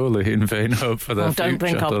Darwin, surely, in vain hope for their future. Don't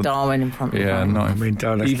bring up Darwin in front of them. No, I mean,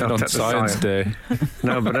 don't. Even on Science Day.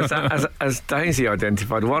 No, but as Daisy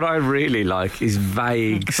identified, what I really like is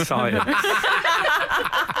vague science.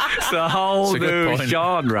 It's a whole new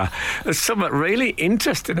genre. There's something really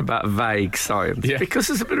interesting about vague science because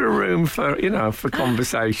there's a bit of room for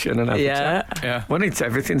conversation and Yeah. When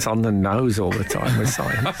everything's on the nose all the time with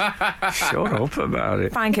science, shut up about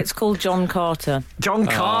it. Frank, it's called John Carter. John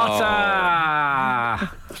Carter.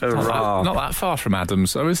 Not that far from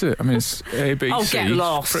Adams, though, is it? I mean, it's ABC. Oh, get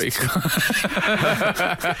lost. Pretty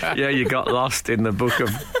Yeah, you got lost in the book of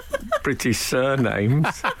British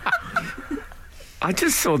surnames. I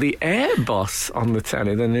just saw the Airbus on the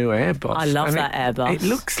telly, the new Airbus. I love that Airbus. It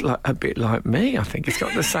looks a bit like me, I think. It's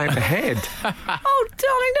got the same head. Oh,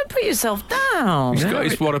 darling, don't put yourself down. He's got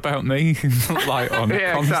his What About Me light on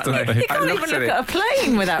constantly. Exactly. You can't even look at a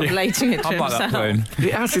plane without relating it to I'm like himself. that plane.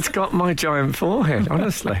 It's got my giant forehead,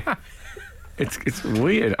 honestly. It's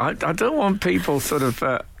weird. I don't want people sort of...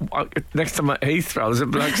 next time at Heathrow, there's a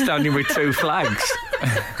bloke standing with two flags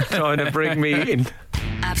trying to bring me in.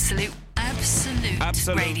 Absolute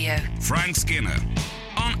Radio. Frank Skinner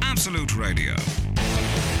on Absolute Radio.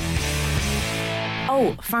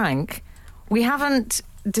 Oh, Frank, we haven't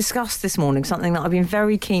discussed this morning something that I've been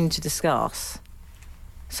very keen to discuss.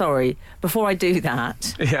 Sorry, before I do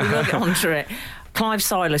that, we'll get onto it. Clive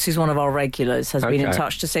Silas, who's one of our regulars, has been in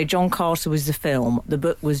touch to say John Carter was the film. The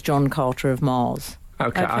book was John Carter of Mars.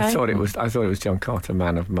 Okay, I thought it was John Carter,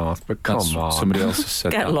 Man of Mars, but come on. Somebody else has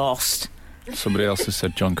said Get that. lost. Somebody else has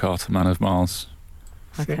said John Carter, Man of Mars.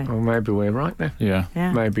 Okay. Well, maybe we're right then. Yeah.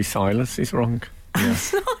 Maybe Silas is wrong. Yeah.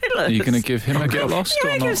 Silas. Are you going to give him a Get Lost You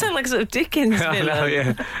or make not? him sound like a sort of Dickens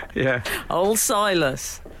villain. Yeah. Old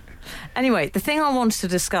Silas. Anyway, the thing I wanted to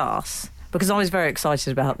discuss, because I was very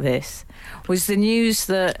excited about this, was the news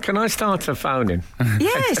that... Can I start a phoning?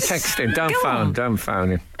 Yes. Texting. Don't Go phone. on. Don't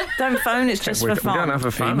phone him. Don't phone, it's just for fun. We don't have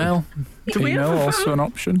a phone. Email? Do we have a also phone? an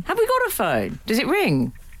option? Have we got a phone? Does it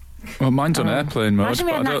ring? Well, mine's on airplane mode, Imagine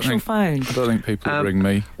we but had I an don't actual phone. I don't think people will ring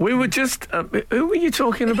me. We were just... who were you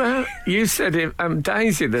talking about? You said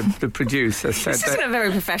Daisy, the producer, said This isn't a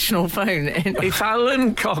very professional phone. if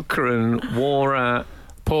Alan Cochrane wore a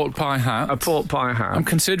Pork pie hat. pork pie hat... I'm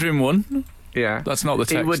considering one. Yeah. That's not the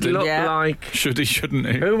text. He would look Yeah. like... Should he, shouldn't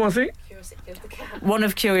he? Who was it? One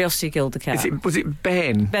of Curiosity Killed the Cat. Was it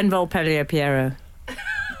Ben? Ben Volpellier Piero.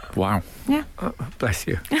 Wow. Yeah. Oh, bless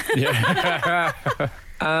you. Yeah.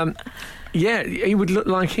 Yeah, he would look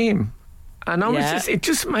like him. And I was Yeah. it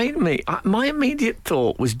just made me... my immediate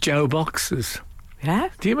thought was Joe Boxers. Yeah.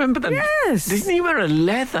 Do you remember them? Yes. Didn't he wear a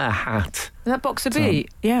leather hat? That Boxer B?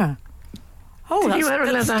 Yeah. Oh, Did he that's, wear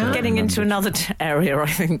a that's leather hat? getting into another area, I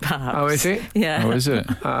think, perhaps. Oh, is it? Yeah. Oh, is it?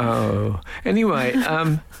 Oh. Anyway,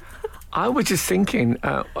 I was just thinking,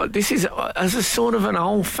 this is as a sort of an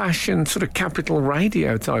old-fashioned sort of Capital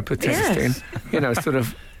Radio type of testing, Yes. sort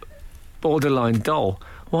of borderline dull.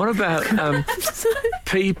 What about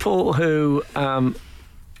people who,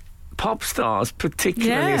 pop stars,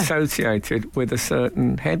 particularly Yeah. associated with a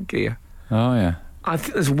certain headgear? Oh, yeah. I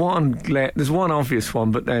think there's one obvious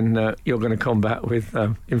one, but then you're going to come back with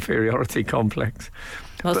inferiority complex.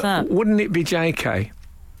 What's But that? wouldn't it be JK?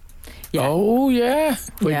 Yeah. Oh, yeah.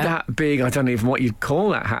 With Yeah. that big, I don't even what you'd call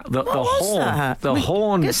that hat. The What was horn. that? The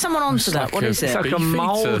horn. Get someone onto that. like What a- is It's it? like a Beefeater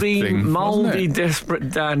mouldy, thing, wasn't it? desperate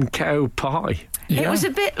Dan cow pie. It was a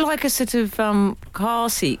bit like a sort of car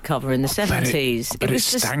seat cover in the 70s. But it it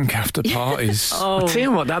was just stank after parties. I'll tell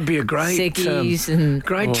you what, that'd be a great, Ciggies and...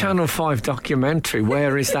 great Channel 5 documentary.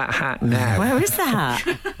 Where is that hat now? Where is that?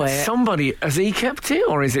 Where? Somebody, has he kept it,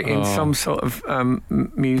 or is it in some sort of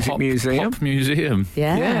music museum? Pop museum.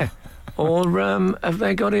 Yeah. Yeah. Or have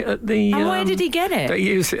they got it at the... And where did he get They it?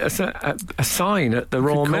 use it as a sign at the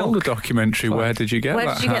Raw Call the Milk. documentary. Where did you get Where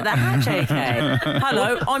that? did you get that hat, JK?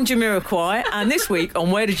 Hello, I'm Jamiroquai, and this week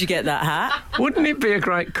on Where Did You Get That Hat? Wouldn't it be a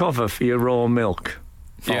great cover for your Raw Milk?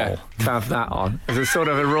 Yeah. bowl to have that on as a sort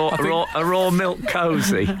of a raw milk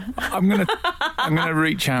cosy. I'm gonna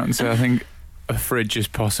reach out and say I think a fridge is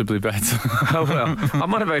possibly better. Oh well, I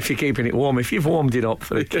might know if you're keeping it warm. If you've warmed it up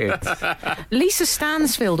for the kids. Lisa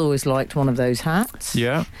Stansfield always liked one of those hats.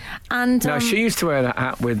 Yeah. And No, she used to wear that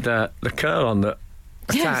hat with the curl on the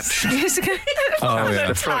attached. Yes. Oh yeah.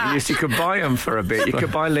 The front. You could buy them for a bit. You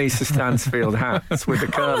could buy Lisa Stansfield hats with the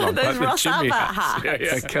curl on. those Like the Ross Jimmy Abbott hats.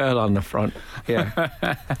 hats. A curl on the front. Yeah.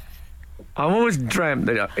 I've always dreamt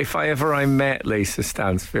that if I met Lisa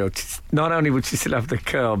Stansfield, not only would she still have the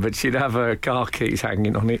curl, but she'd have her car keys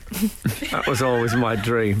hanging on it. That was always my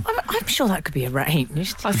dream. I'm sure that could be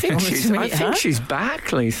arranged. I think If you want to meet her. she's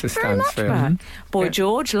back, Lisa Very much Stansfield. back. Boy Yeah.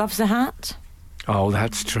 George loves a hat. Oh,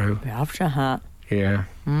 that's true. Loves a hat. Yeah.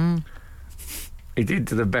 He did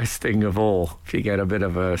the best thing of all. If you get a bit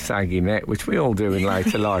of a saggy neck, which we all do in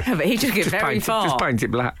later life. Yeah, but he took it very far. Just paint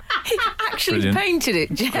it black. He actually Brilliant. painted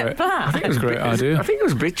it jet Great. black. It was Great I idea. think it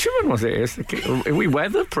was bitumen, was it? We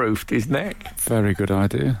weatherproofed his neck. Very good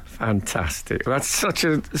idea. Fantastic. That's such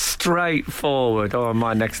a straightforward. Oh,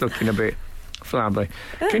 my neck's looking a bit flabby.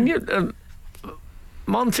 Can you,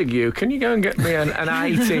 Montague? Can you go and get me an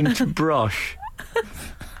 8-inch brush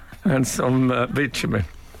and some bitumen?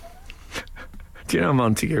 Do you know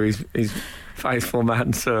Montague? He's faithful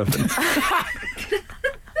man servant.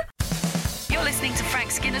 You're listening to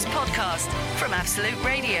Frank Skinner's podcast from Absolute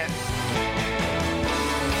Radio.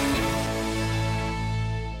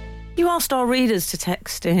 You asked our readers to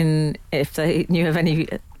text in if they knew of any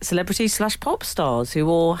celebrities / pop stars who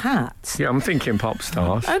wore hats. Yeah, I'm thinking pop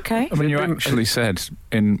stars. Okay. I mean, you actually said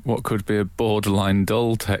in what could be a borderline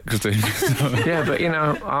dull texting. Yeah, but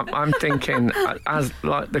I'm thinking as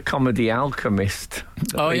like the comedy Alchemist.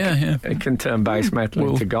 Oh, yeah. It can turn base metal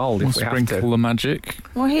into gold We'll if we have sprinkle to. the magic.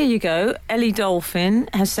 Well, here you go. Ellie Dolphin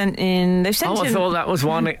has sent in... They've sent Oh, I in... thought that was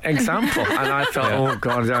one example, and I thought, oh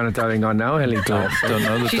God, I don't think I know Ellie Dolphin. Don't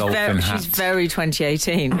know the She's dolphin hat. she's very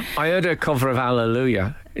 2018. I heard her cover of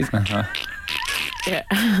Hallelujah. Yeah.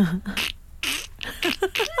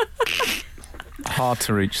 Hard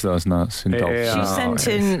to reach those notes in dolphin. Yeah. She Oh, sent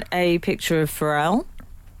in a picture of Pharrell.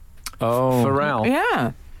 Oh, Pharrell.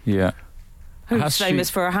 Yeah. yeah. Who's Has she- famous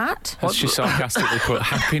for a hat. Has she sarcastically put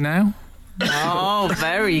happy now? Oh,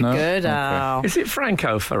 very No? good, Okay. Al. Is it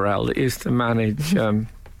Franco Pharrell that used to manage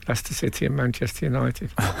Leicester City and Manchester United?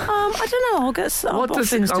 I don't know. I'll get. I'll What does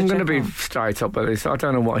things I'm to going to check be on. straight up with this. I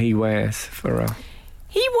don't know what he wears, Pharrell.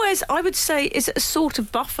 He wears. I would say, is it a sort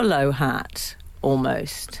of buffalo hat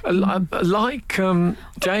almost? Like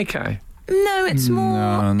JK. No, it's more.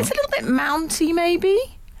 No, It's a little bit mounty, maybe.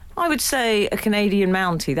 I would say a Canadian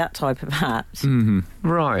mountie, that type of hat.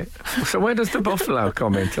 Right. So where does the buffalo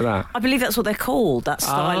come into that? I believe that's what they're called. That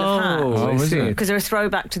style of hat. Oh, is is it? it? Because they're a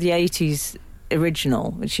throwback to the 80s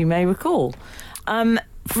original, which you may recall.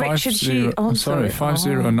 Richard Hughes. Oh, I'm sorry,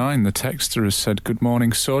 509. The texter has said, "Good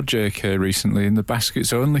morning. Saw JK recently in the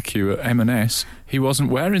baskets only queue at M&S. He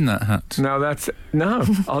wasn't wearing that hat." No,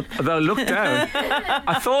 although I looked down,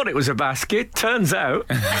 I thought it was a basket. Turns out,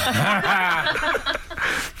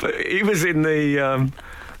 but he was in the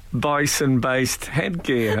bison-based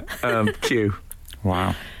headgear queue.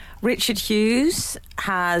 Wow. Richard Hughes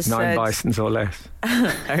has 9 bisons or less.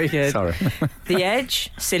 Very good. Sorry. The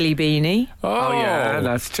Edge, silly beanie. Oh yeah,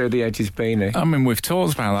 that's true. The Edge's beanie. I mean, we've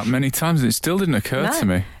talked about that many times and it still didn't occur to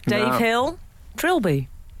me. Dave Hill, Trilby.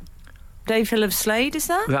 Dave Hill of Slade, is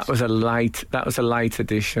that? That was a late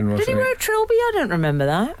edition, wasn't it? Did he wear a Trilby? I don't remember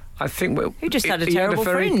that. I think he just had a terrible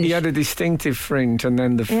fringe. He had a distinctive fringe, and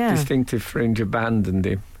then the distinctive fringe abandoned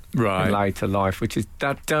him. Right. In later life, which is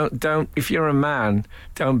that don't if you're a man,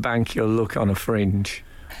 don't bank your look on a fringe.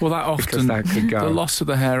 Well, that often could go. The loss of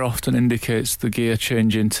the hair often indicates the gear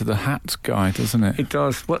change into the hat guy, doesn't it? It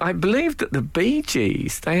does. Well, I believe that the Bee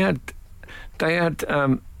Gees they had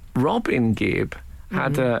Robin Gibb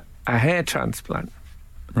had a hair transplant.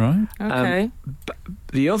 Right. Okay.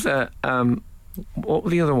 The other what were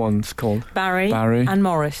the other ones called? Barry and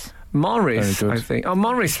Morris. Morris, I think. Oh,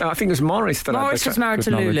 Morris. I think it was Morris that Morris was married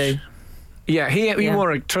to Lulu. Yeah, he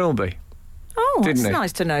wore a trilby. Oh, that's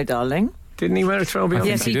nice to know, darling. Didn't he wear a trilby?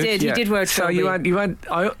 Yes, he did. He did wear a trilby. So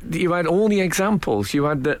you had all the examples. You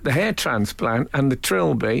had the hair transplant and the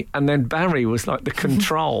trilby, and then Barry was like the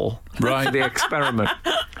control for the experiment.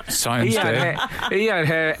 Science day. He had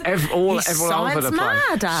hair all over the place.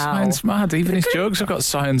 Mad, Al. Science mad. Even his jokes have got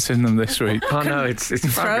science in them this week. I know, it's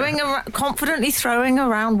confidently throwing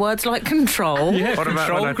around words like control. Yeah, what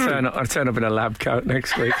about when I turn up in a lab coat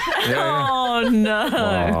next week? Oh, no.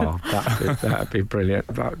 Oh, that'd be brilliant.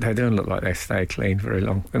 But they don't look like they stay clean very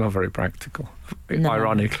long. They're not very practical,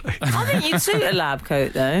 ironically. I think you'd suit a lab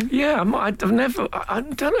coat, though. Yeah, I don't know if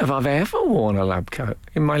I've ever worn a lab coat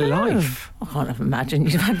in my life. I can't imagine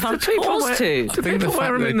you've had much cause to. Do people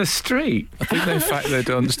wear them in the street? I think the fact they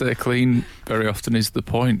don't stay clean very often is the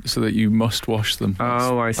point, so that you must wash them.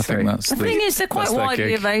 I see. I think that's the thing is, they're quite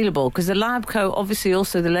widely available, because the lab coat, obviously,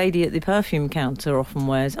 also the lady at the perfume counter often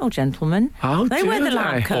wears. Oh, gentlemen. Oh, they wear the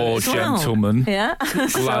lab coat. Or as well. gentlemen. Yeah.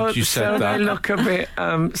 Glad you said that. They look a bit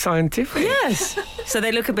scientific. Yes. So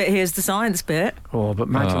they look a bit. Here's the science bit. Oh, but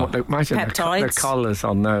imagine the collars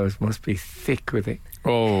on those must be thick with it.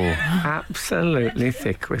 Oh, absolutely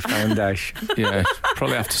thick with foundation. Yeah,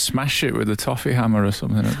 probably have to smash it with a toffee hammer or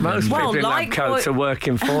something. Most people in lab coats are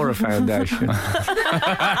working for a foundation, and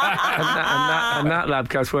that lab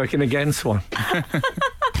coat's working against one.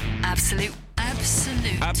 Absolute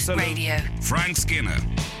Radio. Frank Skinner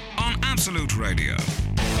on Absolute Radio.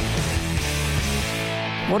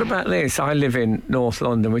 What about this? I live in North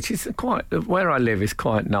London, which is where I live is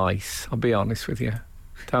quite nice. I'll be honest with you.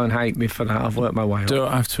 Don't hate me for that. I've worked my way up.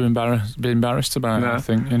 Don't have to be embarrassed about it. I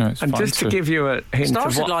think it's and fine just to give you a hint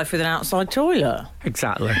started life with an outside toilet.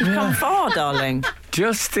 Exactly. You've come far, darling.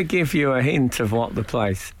 Just to give you a hint of what the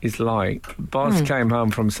place is like, Boz came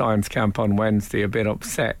home from science camp on Wednesday a bit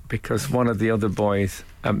upset because one of the other boys,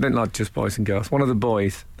 they're not just boys and girls, one of the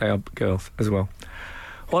boys, they are girls as well,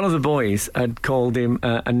 one of the boys had called him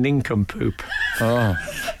a nincompoop. Oh.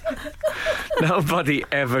 Nobody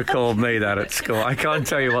ever called me that at school. I can't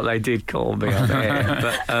tell you what they did call me on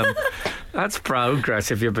air, but that's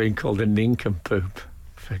progress if you're being called a nincompoop.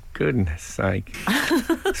 For goodness sake.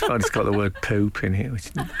 I suppose it's got the word poop in here,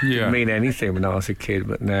 which didn't mean anything when I was a kid,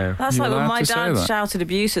 but now. That's like when my dad shouted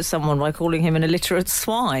abuse at someone by calling him an illiterate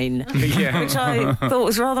swine, which I thought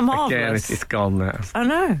was rather marvellous. Again, it's gone now. I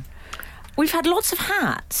know. We've had lots of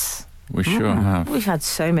hats. We sure have. We've had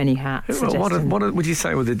so many hats. What would you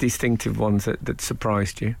say were the distinctive ones that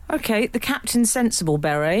surprised you? Okay, the Captain Sensible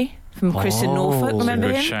beret from Chris in Norfolk. Remember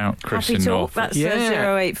him? Good shout, Chris Happy in Talk. Norfolk. That's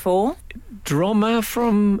 084. Drummer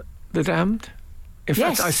from The Damned? In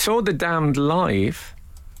fact, I saw The Damned live.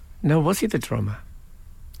 No, was he the drummer?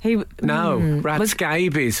 Rat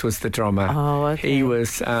Scabies was the drummer. Oh, okay. He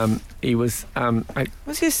was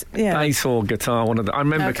bass or guitar, one of the. I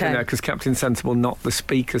remember because Captain Sensible knocked the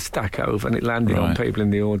speaker stack over and it landed on people in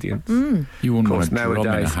the audience. You wouldn't want to drum in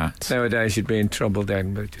a hat. Nowadays you'd be in trouble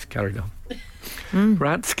then, but it just carried on.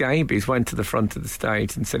 Rat Scabies went to the front of the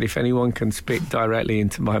stage and said, if anyone can spit directly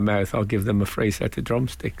into my mouth, I'll give them a free set of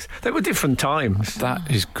drumsticks. They were different times.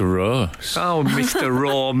 That is gross. Oh, Mr.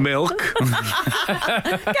 Raw Milk.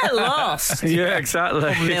 Get lost. Yeah,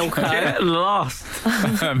 exactly. Milk. Get lost.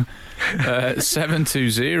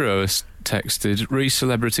 720 has texted,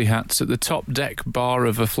 re-celebrity hats at the top deck bar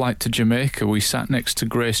of a flight to Jamaica. We sat next to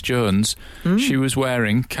Grace Jones. She was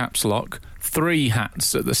wearing, caps lock, 3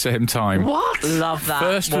 hats at the same time. What? Love that.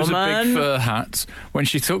 First was a woman. big fur hat. When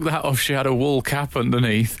she took that off, she had a wool cap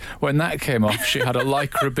underneath. When that came off, she had a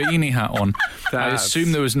lycra beanie hat on. I That's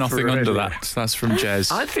assume there was nothing under brilliant. that. That's from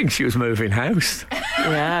Jez. I think she was moving house.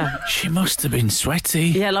 Yeah. She must have been sweaty.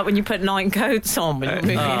 Yeah, like when you put 9 coats on when you're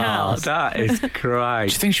moving house. That is Do you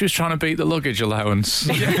great. think she was trying to beat the luggage allowance?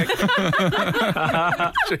 I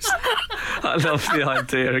love the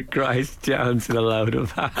idea of Grace Jones in a load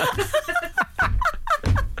of hats.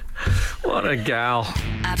 What a gal.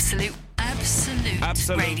 Absolute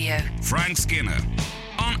Radio. Frank Skinner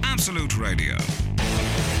on Absolute Radio.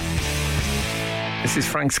 This is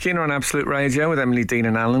Frank Skinner on Absolute Radio with Emily Dean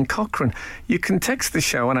and Alan Cochrane. You can text the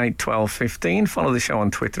show on 81215, follow the show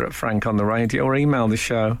on Twitter at Frank on the Radio, or email the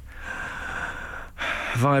show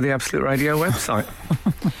via the Absolute Radio website.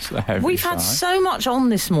 We've had so much on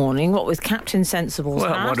this morning, what with Captain Sensible's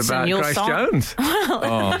Well, hats what about and your Grace Jones?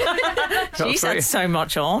 She's had so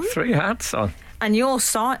much on. 3 hats on. And your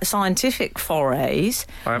scientific forays.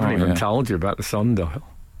 I haven't even told you about the sundial.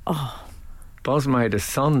 Oh. Boz made a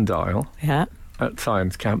sundial Yeah. at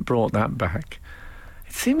science camp, brought that back.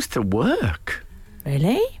 It seems to work.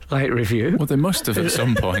 Really? Late review. Well, they must have at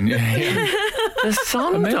some point. Yeah. The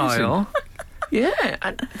sundial. Yeah,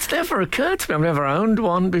 and it's never occurred to me. I've never owned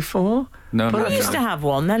one before. No, But no, We used to have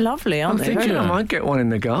one. They're lovely, I'm aren't they? thinking I Yeah. might get one in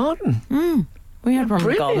the garden. We had one in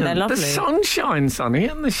the garden. They're Brilliant. lovely. The sun shines on it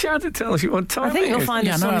and the shadow tells you what time I think it you'll is. find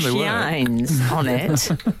Yeah, the I know sun they work. shines on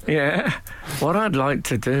it. Yeah. What I'd like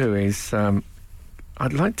to do is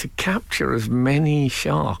I'd like to capture as many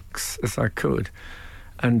sharks as I could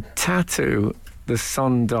and tattoo the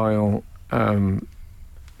sundial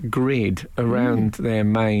grid around their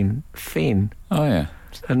main fin. Oh, yeah.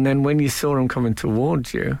 And then when you saw them coming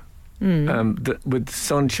towards you, with the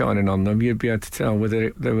sun shining on them, you'd be able to tell whether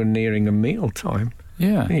they were nearing a meal time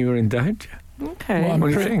Yeah. and you were in danger. Okay. Well, I'm What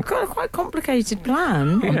do you pretty- think? Got a quite complicated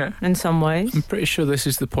plan Yeah. in some ways. I'm pretty sure this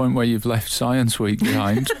is the point where you've left Science Week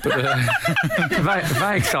behind. But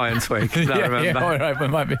Vague Science Week, I remember. all right,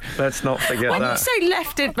 but might be. Let's not forget I would that. say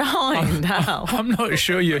left it behind, Al. I'm not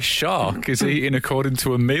sure your shark is eating according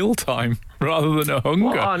to a meal time rather than a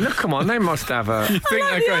hunger. Oh, no, come on, they must have a... You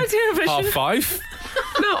think like they're the idea of a going 5:30?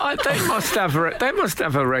 No, they must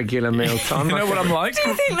have a regular meal time. You know what I'm like? Do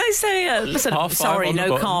you think they say, listen, Half 5 sorry, on the no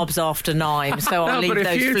button. carbs after 9, so I'll No, leave but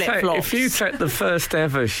those flip-flops. if you take the first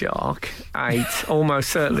ever shark, almost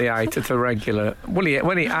certainly ate at a regular... Well,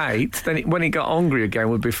 when he ate, when he got hungry again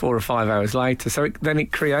would be 4 or 5 hours later. So then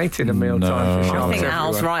it created a meal time for No. sharks I think everywhere.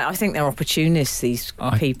 Al's right. I think they're opportunists, these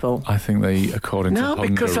people. I think they, according to No, hunger,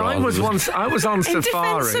 because I was rather on In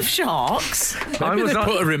safari. defence of sharks. I Maybe was they on,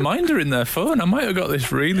 put a reminder in their phone. I might have got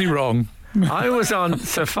this really wrong. I was on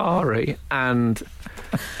safari and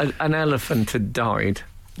an elephant had died.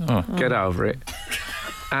 Oh, Get over it.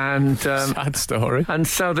 And sad story. and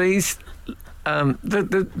so these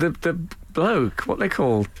the bloke, what they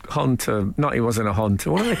call hunter? Not he wasn't a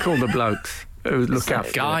hunter. What do they call the blokes who look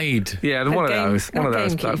after? Guide. Yeah, one of those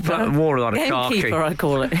blokes. Gamekeeper. Wore a lot of khaki. Gamekeeper, I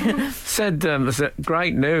call it. Said there's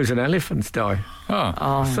great news, an elephant's died.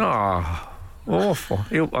 Oh, So, awful.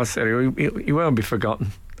 I said he won't be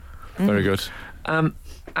forgotten. very good.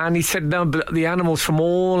 And he said, no, but the animals from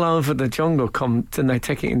all over the jungle come and they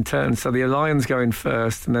take it in turns. So the lions go in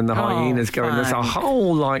first and then the hyenas go in. There's a fun.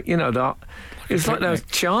 whole, it's like those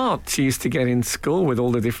charts you used to get in school with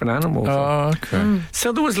all the different animals on. Oh, okay.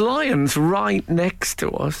 So there was lions right next to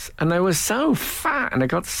us and they were so fat and they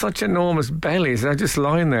got such enormous bellies. They're just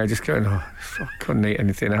lying there just going, I couldn't eat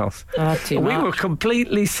anything else. Too We much. were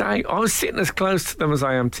completely safe. I was sitting as close to them as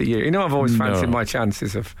I am to you. You know, I've always fancied my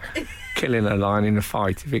chances of killing a lion in a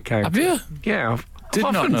fight if it came. Have to you? it. Yeah, Did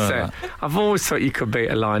I've not often know said. that. I've always thought you could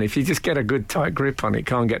beat a lion if you just get a good tight grip on it.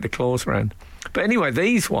 Can't get the claws around. But anyway,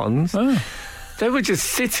 these ones, Oh, they were just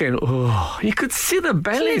sitting. Oh, you could see the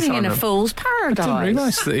bellies Living on in a them. fool's paradise. I didn't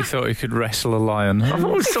realise that he thought he could wrestle a lion. I've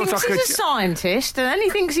always He thought I thinks could. he's a scientist and then he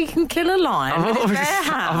thinks he can kill a lion with his bare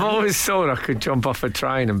hands. I've always thought I could jump off a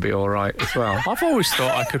train and be all right as well. I've always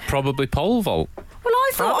thought I could probably pole vault. Well,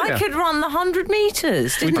 I thought Oh, I yeah. could run the 100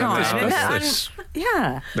 metres, didn't did I? discuss And- this.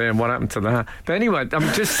 Yeah. Then what happened to that? But anyway,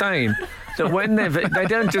 I'm just saying that when they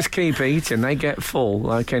don't just keep eating, they get full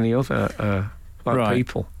like any other Right.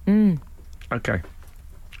 people. Okay.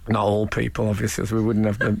 Not all people, obviously, so we wouldn't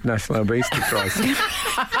have the national obesity crisis.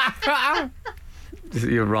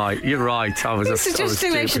 You're right. I was You're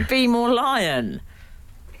suggesting they should be more lion.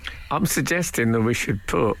 I'm suggesting that we should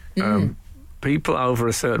put people over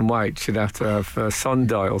a certain weight should have to have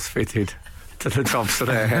sundials fitted to the tops of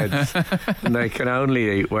their heads, and they can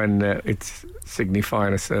only eat when it's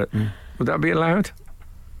signifying a certain. Would that be allowed?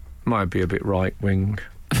 Might be a bit right-wing.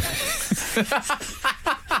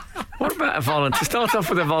 What about a volunteer? Start off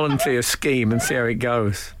with a volunteer scheme and see how it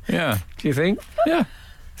goes. Yeah. Do you think? Yeah.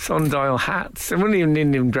 Sundial hats. They wouldn't even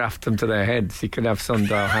need him draft them to their heads. You could have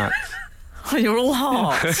sundial hats. Oh, you're all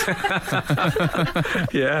heart.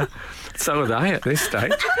 Yeah. So are they at this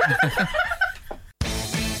stage.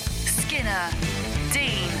 Skinner,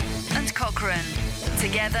 Dean, and Cochrane.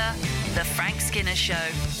 Together, The Frank Skinner Show.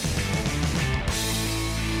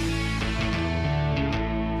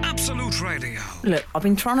 Absolute Radio. Look, I've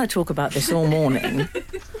been trying to talk about this all morning.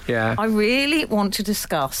 Yeah. I really want to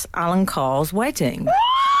discuss Alan Carr's wedding.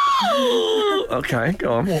 Okay,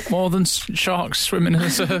 go on. What, more than sharks swimming in a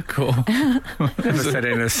circle? Never said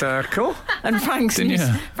in a circle. And Frank's new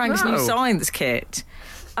No. science kit.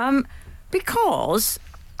 Because,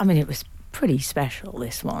 I mean, it was pretty special,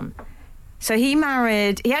 this one. So he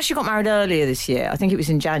actually got married earlier this year. I think it was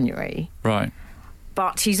in January. Right.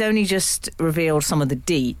 But he's only just revealed some of the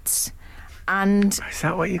deets. And Is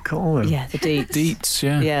that what you call them? yeah, the deets. Deets,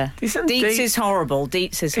 yeah. Yeah. Isn't Deets deets- is horrible.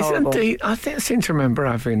 Deets is Isn't horrible. I seem to remember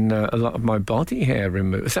having a lot of my body hair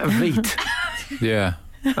removed. Is that a Veet? Yeah.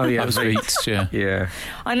 Oh, yeah. That was Veets, yeah. Yeah.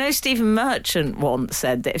 I know Stephen Merchant once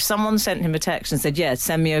said that if someone sent him a text and said, yeah,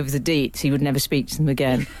 send me over the deets, he would never speak to them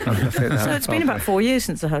again. I think that- So it's been about 4 years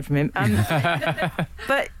since I heard from him.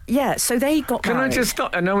 But yeah, so they got Can I married. just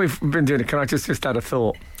stop? I know we've been doing it. Can I just add a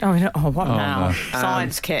thought? What now? no.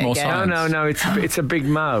 Science kit more again. science. No. It's a big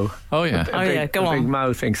mo. Oh, yeah. Oh, yeah, go a big on.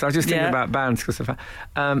 mo thing. So I was just thinking Yeah. about bands because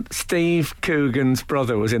Steve Coogan's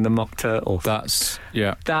brother was in the Mock Turtles. That's,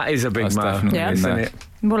 yeah. That is a big That's mo, definitely Yeah. isn't in it?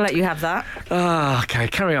 We'll let you have that. Oh, okay,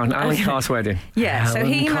 carry on. Alan Okay. Carr's wedding. Yeah, so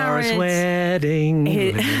Alan he Carr's married- wedding,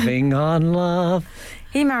 He- living on love.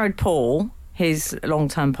 He married Paul, his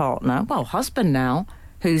long-term partner, husband now,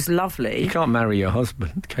 who's lovely. You can't marry your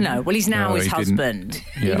husband, can No, you? well, he's now No, his he didn't. husband.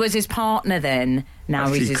 Yeah. He was his partner then. Now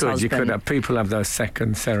Actually, he's his husband. You could have people have those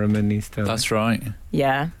second ceremonies. Don't they? That's right.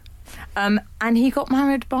 Yeah. And he got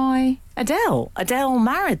married by Adele. Adele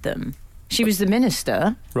married them. She was the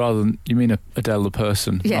minister. Rather than, you mean Adele the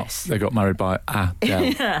person? Yes. Not, they got married by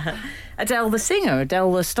Adele. Adele the singer,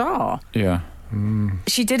 Adele the star. Yeah.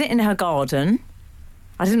 She did it in her garden.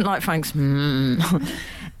 I didn't like Frank's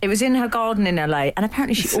It was in her garden in LA, and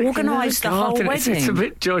apparently she organised the whole wedding. It's a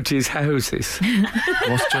bit Judge's houses.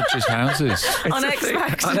 What's Judge's houses? On X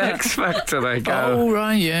Factor. On X Factor they go. Oh,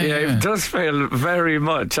 right, yeah. Yeah, it does feel very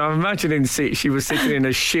much. I'm imagining she was sitting in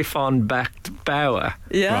a chiffon-backed bower.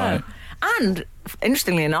 Yeah. Right. And,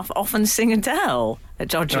 interestingly enough, often sing Adele at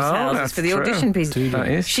Judge's houses that's for the true. audition pieces. That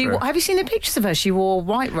is true. Have you seen the pictures of her? She wore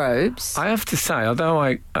white robes. I have to say, although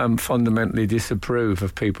I fundamentally disapprove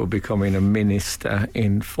of people becoming a minister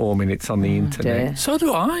in 4 minutes on the internet. dear. So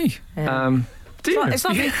do I. Do you? It's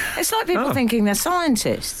like people Oh. thinking they're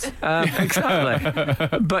scientists.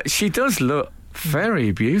 Exactly. But she does look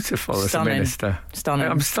very beautiful as a Stunning. minister. Stunning.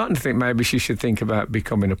 I'm starting to think maybe she should think about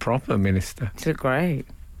becoming a proper minister. She looked great.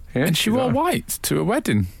 Yeah, And she she's wore all right. white to a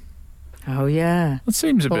wedding. Oh, yeah. That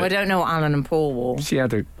seems a Well, I bit... don't know what Alan and Paul wore. She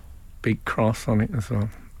had a big cross on it as well.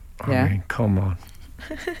 Yeah. I mean, come on.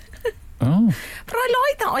 Oh. But I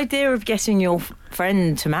like that idea of getting your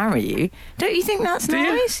friend to marry you. Don't you think that's Do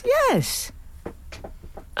you? nice? Yes.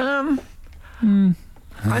 I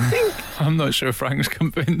think I'm not sure Frank's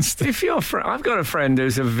convinced. if your friend, I've got a friend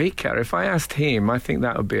who's a vicar. If I asked him, I think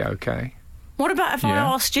that would be okay. What about if I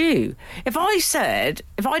Yeah. asked you? If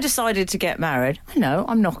I decided to get married, I know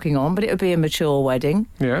I'm knocking on, but it would be a mature wedding.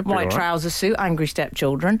 Yeah, it'd be White all right. trouser suit, angry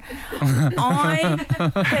stepchildren. I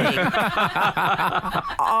think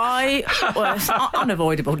well, it's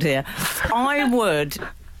unavoidable, dear.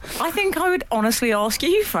 I think I would honestly ask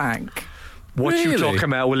you, Frank. What you Really? talking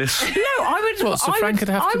about, Willis? No, I would. What, so I Frank would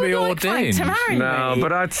have to I be would like Frank ordained? to marry No, me.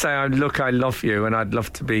 but I'd say, look, I love you and I'd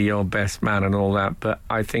love to be your best man and all that, but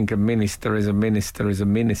I think a minister is a minister is a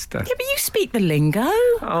minister. Yeah, but you speak the lingo.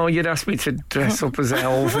 Oh, you'd ask me to dress up as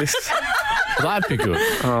Elvis? That'd be good.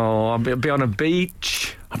 Oh, I'd be on a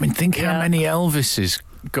beach. I mean, think how Yeah. many Elvises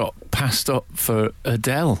got passed up for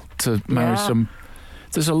Adele to marry Yeah. some...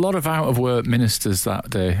 There's a lot of out-of-work ministers that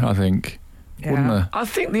day, I think. Wouldn't there? I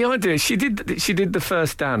think the idea, she did the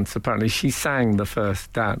first dance, apparently. She sang the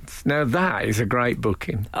first dance. Now, that is a great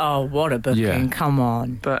booking. Oh, what a booking! Yeah. Come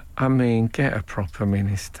on. But, I mean, get a proper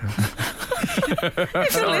minister.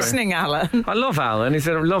 If you're listening, Alan. I love Alan. He's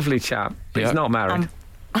a lovely chap, but Yeah. he's not married.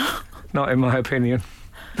 Not in my opinion.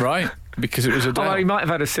 Right? Because it was Adele. Although he might have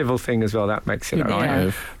had a civil thing as well. That makes it He all might right.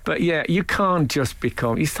 have. But yeah, you can't just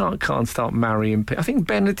become. Can't start marrying people. I think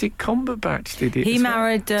Benedict Cumberbatch did it. He as well.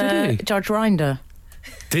 married Did he? Judge Rinder.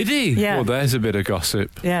 Did he? Yeah. Well, there's a bit of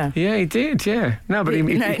gossip. Yeah. Yeah, he did, yeah. No, but he he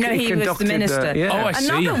was conducted the minister. yeah. Oh, I see.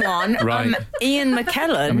 Another one, Right. Ian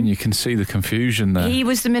McKellen. I mean, you can see the confusion there. He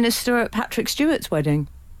was the minister at Patrick Stewart's wedding.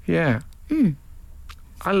 Yeah.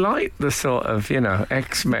 I like the sort of,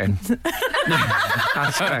 X-Men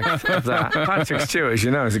aspect of that. Patrick Stewart, as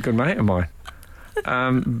you know, is a good mate of mine.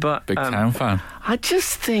 But Big town fan. I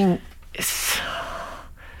just think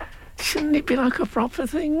shouldn't it be like a proper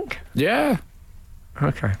thing? Yeah.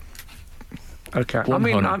 Okay. I One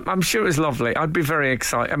mean, hundred. I'm sure it's lovely. I'd be very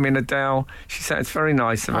excited. I mean, Adele, she said it's very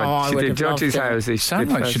nice of her. Oh, I she would did have Judges' loved it. Houses. Sound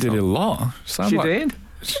like she did a lot. Sound She like did?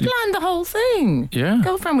 She planned the whole thing. Yeah.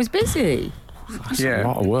 Girlfriend was busy. That's Yeah. a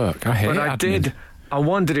lot of work. I hate But I admin. did. I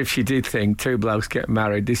wondered if she did think two blokes get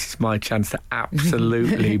married. This is my chance to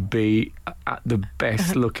absolutely be the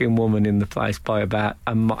best looking woman in the place by about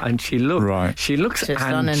a and she looks. Right. She looks She's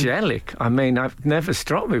stunning. angelic. I mean, I've never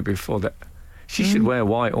struck me before that. She should wear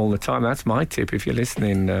white all the time. That's my tip if you're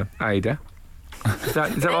listening, Ada. Is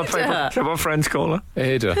that what friends call her?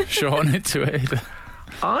 Ada. Shorten it to Ada.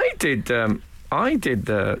 I did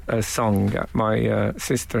a song at my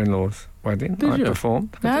sister-in-law's wedding. Did I you?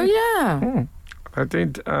 performed. Oh, yeah. I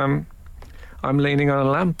did. I'm leaning on a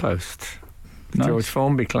lamppost. The Nice. George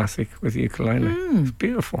Formby classic with ukulele. It's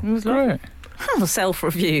beautiful. It was Great. a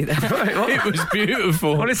self-review there. Right, well, It was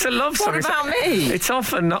beautiful. well, it's a love song. What about me? It's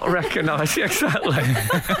often not recognised. Exactly.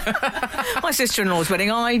 My sister-in-law's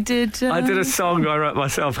wedding, I did... I did a song I wrote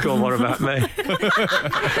myself called "What About Me,"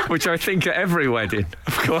 which I think at every wedding,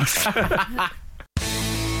 of course.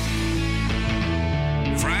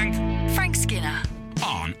 Frank Skinner.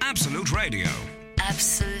 On Absolute Radio.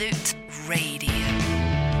 Absolute Radio.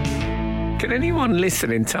 Can anyone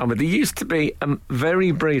listening tell me? There used to be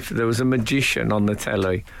very briefly. There was a magician on the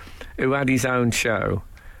telly who had his own show,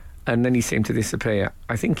 and then he seemed to disappear.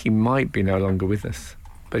 I think he might be no longer with us,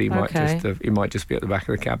 but he might just be at the back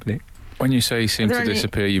of the cabinet. When you say he seemed Are to there any-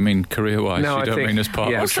 disappear, you mean career-wise? No, you I don't think- mean as part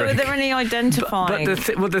yeah. of Also, the are trick. there any identifying...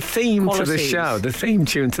 But the theme to the qualities? show, the theme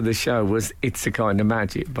tune to the show was "It's a Kind of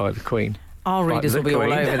Magic" by the Queen. Our readers the will be all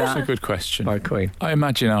Queen. over That's a that. good question. By Queen. I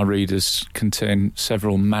imagine our readers contain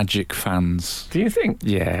several magic fans. Do you think?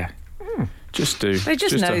 Yeah. Just do. They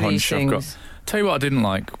just a know hunch these I've got. things. Tell you what I didn't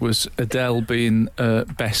like was Adele being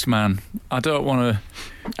best man. I don't want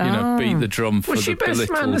to, beat the drum for Was she the best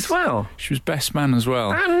belittled. man as well? She was best man as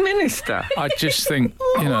well. And minister. I just think,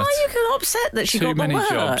 Why are you upset that she too got many the work?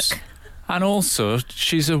 jobs. And also,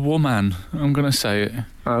 she's a woman. I'm going to say it.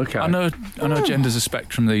 Okay. I know gender's a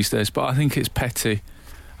spectrum these days, but I think it's petty.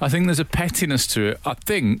 I think there's a pettiness to it. I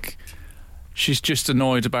think she's just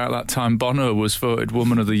annoyed about that time Bono was voted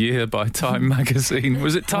Woman of the Year by Time magazine.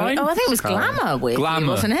 Was it Time? Oh, I think it was Glamour with Glamour. you,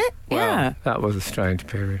 wasn't it? Well, Yeah. that was a strange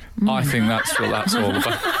period. I think that's what that's all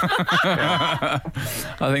about.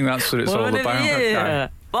 I think that's what it's all about. Yeah.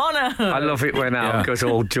 Bono. I love it when Al Yeah. goes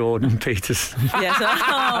all Jordan Peterson. Yes.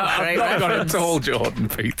 Oh, great I've got it reference. all Jordan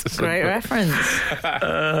Peterson. Great reference.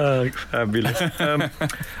 Fabulous.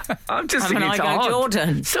 I'm just Haven't thinking I it's go odd.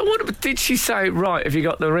 Jordan? So what did she say? Right, have you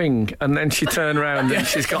got the ring? And then she turned around and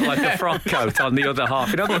she's got like a frock coat on the other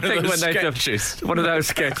half. You know the One of thing those when they do sketches. one of those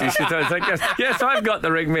sketches. She turns like, yes, I've got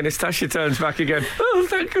the ring, Minister. She turns back again. Oh,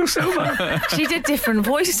 thank you so much. She did different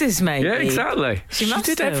voices, maybe. Yeah, exactly. She She must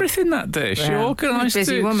did have. everything that day. She Yeah. organised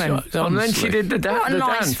Busy it. woman. And then she did the dance. What a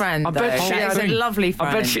nice friend, I bet though. she That had is a lovely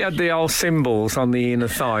friend. I bet she had the old cymbals on the inner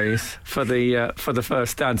thighs for the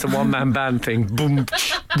first dance, a one-man band thing. Boom,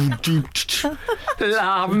 boom, boom,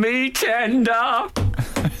 love me tender.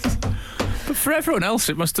 But for everyone else,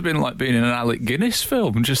 it must have been like being in an Alec Guinness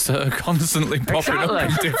film, just constantly popping up in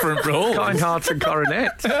Exactly. different roles. Kind hearts and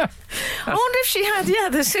coronets. I wonder if she had,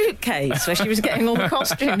 the suitcase where she was getting all the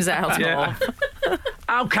costumes out Yeah. of.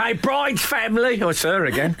 Okay, bride's family. Oh, it's her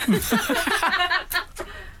again.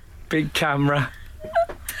 Big camera.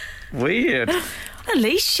 Weird. At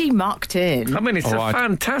least she mucked in. I mean, it's Oh, a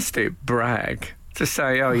fantastic brag to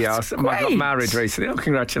say, oh, yeah, I got great. married recently. Oh,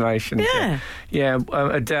 congratulations. Yeah. Yeah,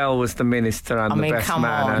 Adele was the minister and I the mean, best come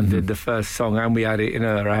man on. and did the first song, and we had it in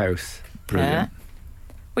her house. Yeah.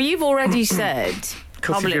 Well, you've already said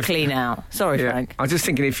 'Cause if you- publicly now. Sorry, Yeah. Frank. I was just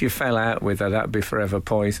thinking if you fell out with her, that'd be forever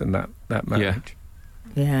poison, that marriage.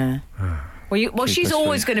 Yeah. Well, Keep she's us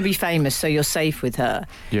always free. going to be famous, so you're safe with her.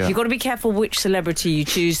 Yeah. You've got to be careful which celebrity you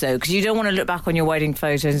choose, though, because you don't want to look back on your wedding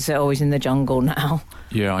photos and say, oh, he's in the jungle now.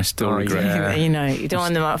 Yeah, I still Oh, regret yeah. it. You know, you don't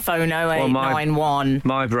want them at phone my- 0891.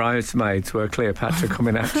 My bridesmaids were Cleopatra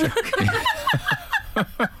coming at you.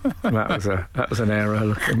 that was an error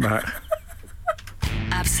looking back.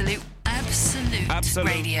 Absolute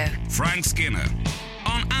Radio. Frank Skinner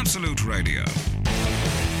on Absolute Radio.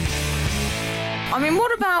 I mean,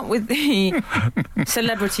 what about with the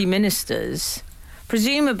celebrity ministers?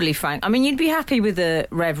 Presumably, Frank, I mean, you'd be happy with the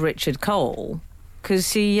Rev Richard Cole,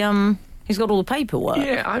 because he's got all the paperwork.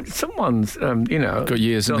 Yeah, someone's, got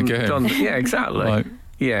years in the game. Yeah, exactly. Right.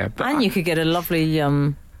 Yeah, but And you could get a lovely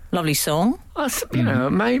song.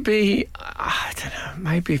 maybe, I don't know,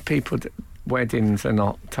 maybe weddings are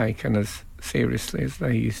not taken as seriously as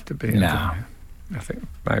they used to be. No. I think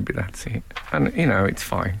maybe that's it. And, it's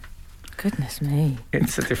fine. Goodness me.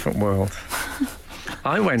 It's a different world.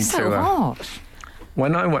 I went So harsh.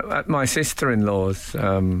 when I went at my sister-in-law's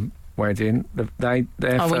wedding,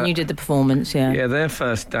 when you did the performance, yeah. Yeah, their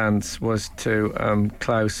first dance was to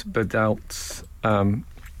Klaus Badalt's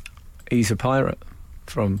He's a Pirate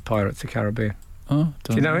from Pirates of the Caribbean. Oh,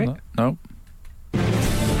 do you know it? That. No.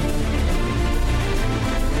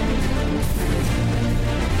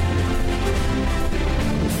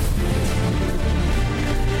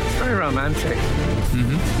 It's very romantic.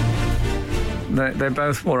 Mm-hmm. They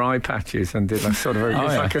both wore eye patches and did like a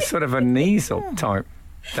sort of a knees-up type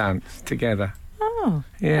dance together. Oh,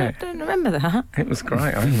 yeah. I don't remember that. It was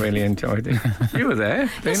great. I really enjoyed it. You were there.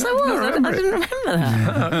 Yes, I was. I didn't remember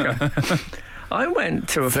that. Okay. I went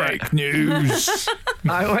to a fake news.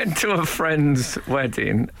 I went to a friend's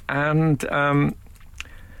wedding, and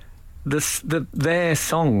their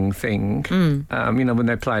song thing. When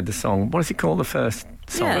they played the song, what is it called? The first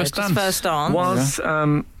song. Yeah, first dance. Was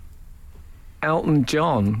Elton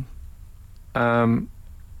John.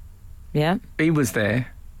 Yeah. He was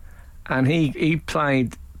there, and he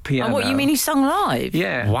played piano. Oh, what, you mean he sung live?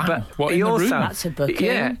 Yeah. Wow. But What, he in the also, room? That's a booking.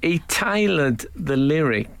 Yeah, he tailored the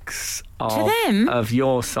lyrics of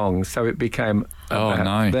your song, so it became about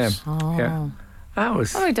nice. them. Oh. Yeah. That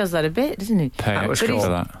was. Oh, he does that a bit, doesn't he? Pay That was extra cool. for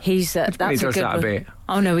that. He's that's he a does good that a one. bit.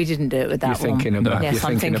 Oh no, we didn't do it with that You're thinking one. about. Yes,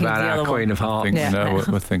 You're I'm thinking thinking of about the our other Queen one. of Hearts. Thinking, Yeah. no,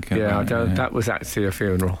 we're thinking. Yeah, I about don't. it, That was actually a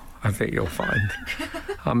funeral. I think you'll find.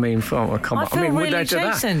 I mean, come on. I feel would really they do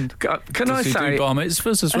chastened. that? Can I Does he say? do bar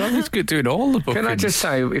mitzvahs as well? He's good doing all the bookings. Can I just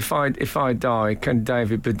say, if I die, can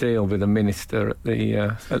David Baddiel be the minister at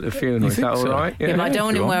the funeral? Is think that all so? right? Yeah, but I don't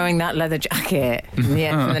want if him you want. wearing that leather jacket from the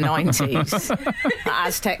 90s. The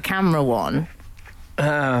Aztec camera one.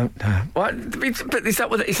 What? But is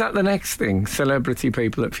that the next thing? Celebrity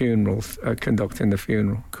people at funerals conducting the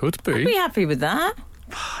funeral. Could I'd be be. happy with that.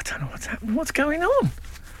 Oh, I don't know what's happening. What's going on?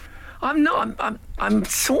 I'm not. I'm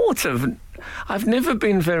sort of. I've never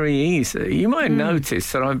been very easy. You might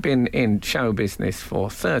notice that I've been in show business for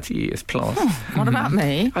 30 years plus. What about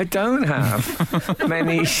me? I don't have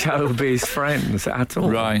many showbiz friends at all.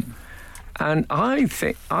 Right. And I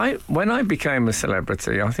think when I became a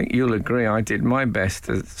celebrity, I think you'll agree, I did my best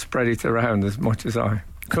to spread it around as much as I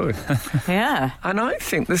could. Yeah. And I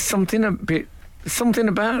think there's something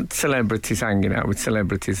about celebrities hanging out with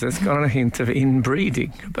celebrities that's got a hint of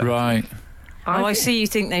inbreeding. Right. I see you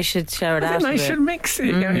think they should share it I out think a they bit. should mix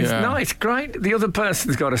it. Yeah, it's Yeah. nice, great. The other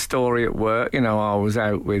person's got a story at work. I was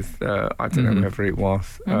out with, I don't know whoever it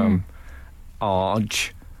was,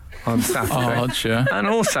 Arj on Saturday. Odd, yeah. And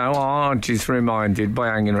also, Arj is reminded by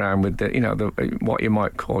hanging around with what you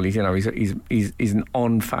might call he's an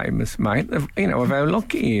unfamous mate of how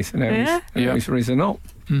lucky he is and how he's risen up.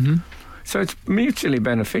 Mm-hmm. So it's mutually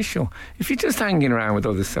beneficial. If you're just hanging around with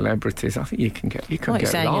other celebrities, I think you can What get you're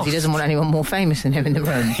saying lost. is he doesn't want anyone more famous than him in the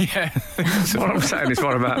room. Yeah. What I'm saying is,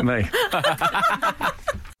 what about me?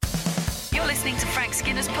 You're listening to Frank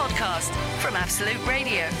Skinner's podcast from Absolute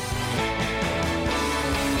Radio.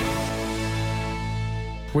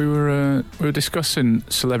 We were discussing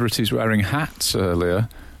celebrities wearing hats earlier,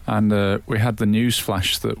 and we had the news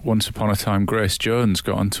flash that once upon a time Grace Jones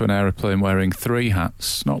got onto an aeroplane wearing 3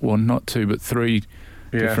 hats, not 1, not 2, but 3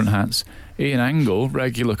 different hats. Ian Angle,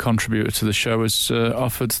 regular contributor to the show, has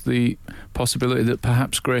offered the possibility that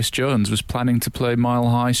perhaps Grace Jones was planning to play Mile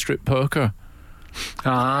High strip poker.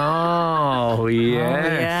 Oh,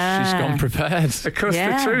 yeah. She's gone prepared. Because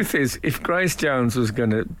the truth is, if Grace Jones was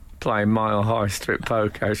going to play Mile High strip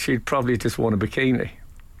poker, she'd probably just worn a bikini.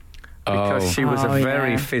 Because she was a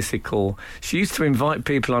very physical... She used to invite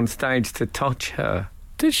people on stage to touch her.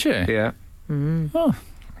 Did she? Yeah. Oh.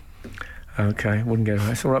 Okay, wouldn't get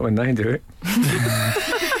away. It's all right when they do it.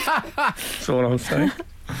 That's all I'm saying.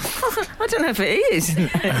 I don't know if it is,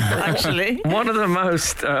 actually. One of the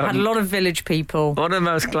most... Had a lot of village people. one of the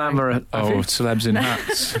most glamorous... Celebs in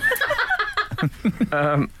hats.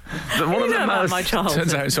 one of the most... my childhood.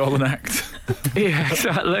 Turns out it's all an act. Yeah,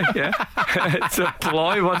 exactly, yeah. It's a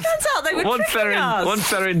ploy. Turns out they were tricking us. Once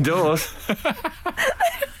they're indoors.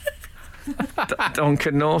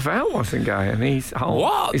 Duncan Norvell wasn't gay, and his whole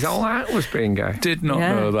out was being gay. Did not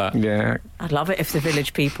know that. Yeah. I'd love it if the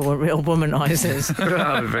village people were real womanizers.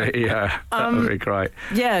 That would be great.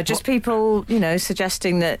 Yeah, just people,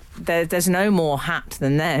 suggesting that there's no more hat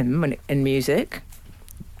than them in music.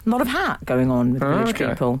 A lot of hat going on with village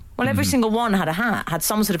people. Well, every single one had a hat, had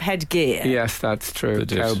some sort of headgear. Yes, that's true.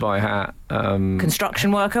 Cowboy hat.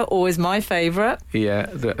 Construction worker, always my favourite. Yeah,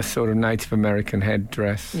 a sort of Native American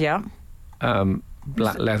headdress. Yeah.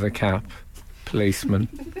 Black leather cap. Policeman.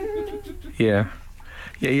 Yeah.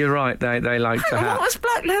 Yeah, you're right. They like to have. What was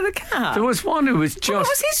black leather cap? There was one who was just. What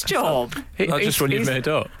was his job? That's just one you made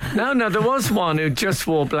up. No. There was one who just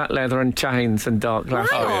wore black leather and chains and dark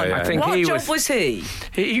glasses. I think what job was he?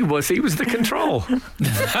 He was the control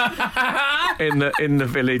in the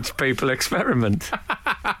village people experiment.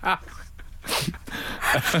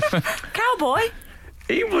 Cowboy.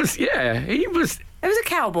 He was. It was a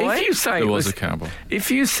cowboy. If you say there was a cowboy.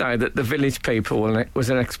 If you say that the village people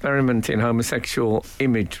was an experiment in homosexual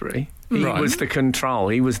imagery, he was the control.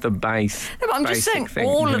 He was the base. No, but I'm just saying, thing.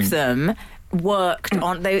 all of them worked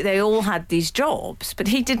on. They all had these jobs, but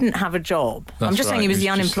he didn't have a job. I'm just saying he was the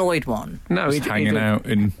unemployed one. No, he's hanging out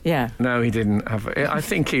in. Yeah. No, he didn't have. I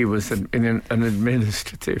think he was in an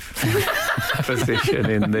administrative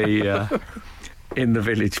position in the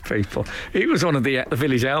village people. He was one of the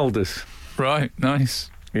village elders. Right, nice.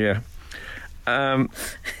 Yeah. We've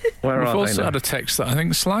also had a text that I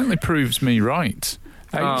think slightly proves me right.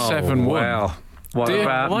 871. Well, what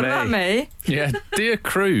about me? Yeah, dear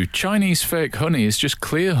crew, Chinese fake honey is just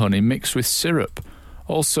clear honey mixed with syrup.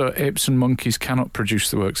 Also, apes and monkeys cannot produce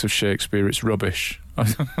the works of Shakespeare. It's rubbish. I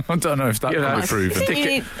don't know if that can be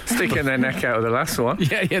proven. Sticking their neck out of the last one.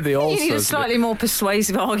 Yeah, they all. You need a slightly more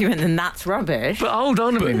persuasive argument than that's rubbish. But hold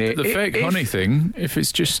on a minute. The fake honey thing, if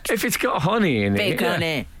it's got honey in it. Fake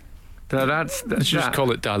honey. No, that's just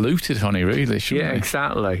call it diluted honey, really, shouldn't we?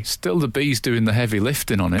 Exactly. Still the bees doing the heavy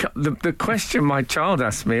lifting on it. The question my child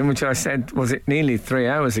asked me, which I said, was it nearly 3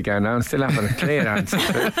 hours ago now, and still haven't a clear answer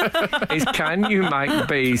to, is can you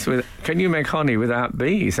make honey without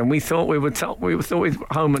bees? And we thought we thought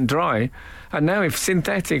home and dry. And now if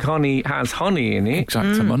synthetic honey has honey in it,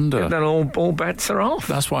 Exactamundo. Then all bets are off.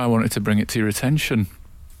 That's why I wanted to bring it to your attention.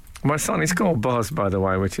 My son is called Buzz, by the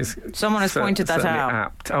way, which is... Someone has pointed that out.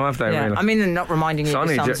 Apt. Oh, have they really? I mean, they're not reminding you of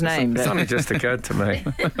his son's name. It's only just occurred to me.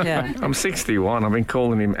 Yeah. I'm 61. I've been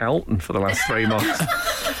calling him Elton for the last 3 months.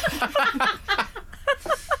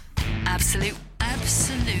 Absolute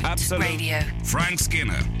Radio. Frank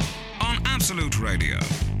Skinner on Absolute Radio.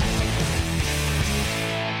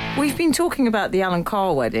 We've been talking about the Alan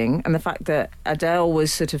Carr wedding and the fact that Adele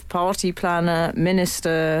was sort of party planner,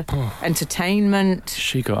 minister, entertainment.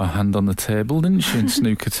 She got her hand on the table, didn't she, in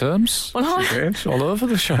snooker terms? Well, It's all over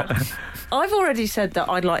the shop. I've already said that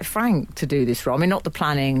I'd like Frank to do this role. I mean, not the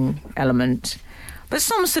planning element, but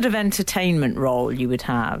some sort of entertainment role you would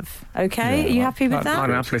have. Okay? Yeah, are you happy with that?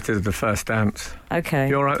 I'm happy to do the first dance. Okay.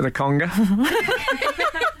 You all right with the conga?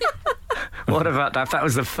 What about that? That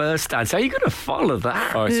was the first dance. How are you going to follow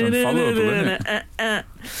that? Oh, it's unfollowable, isn't it?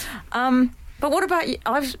 But what about you?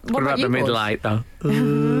 What about you, the middle eight, though?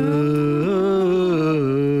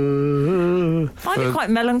 I find it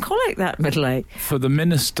quite melancholic, that middle eight. For the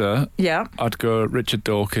minister, yeah, I'd go Richard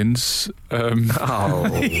Dawkins. What?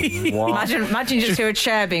 Imagine just hear a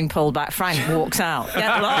chair being pulled back. Frank walks out.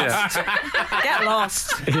 Get lost. Get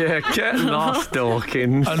lost. Yeah, get lost,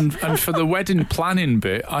 Dawkins. And for the wedding planning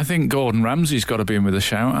bit, I think Gordon Ramsay's got to be in with a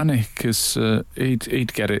shout, hasn't he? Because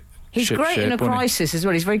he'd get it. He's great in a crisis as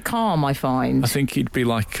well. He's very calm, I find. I think he'd be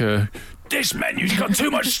like, this menu's got too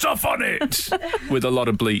much stuff on it, with a lot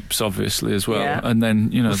of bleeps, obviously, as well. Yeah. And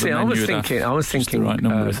then, the menu I was thinking the right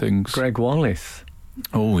number of things. Greg Wallace.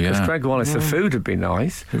 Oh, yeah. Because Greg Wallace, the food would be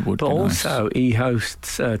nice. It would but be also nice. he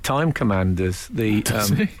hosts Time Commanders, the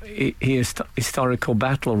historical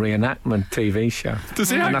battle reenactment TV show.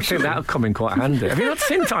 Does he And actually? I think that'll come in quite handy. Have you not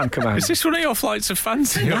seen Time Commanders? Is this one of your flights of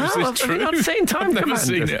fancy? No, or is this have true? you not seen Time I've Commanders?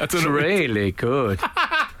 never seen it. I don't It's know. really good.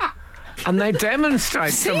 And they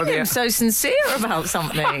demonstrate some of the... him so sincere about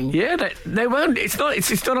something. Yeah, they won't. It's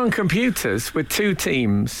done on computers with 2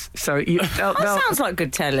 teams. So That sounds like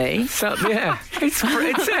good telly. So yeah, it's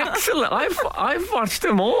excellent. I've watched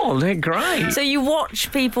them all. They're great. So you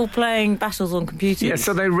watch people playing battles on computers? Yeah,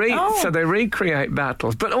 so they recreate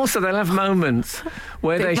battles, but also they'll have moments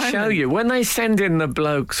where Big they show moment. you when they send in the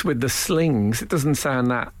blokes with the slings. It doesn't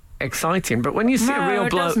sound that exciting, but when you see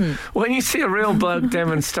when you see a real bloke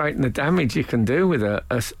demonstrating the damage you can do with a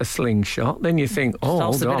slingshot, then you think,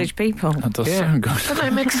 Stops the village people. That does sound good. But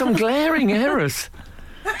they make some glaring errors.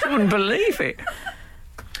 I wouldn't believe it.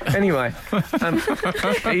 Anyway,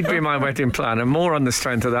 he'd be my wedding planner. More on the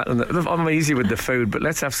strength of that. I'm easy with the food, but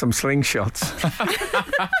let's have some slingshots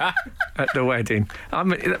at the wedding. I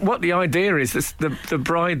mean, what the idea is, the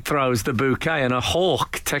bride throws the bouquet and a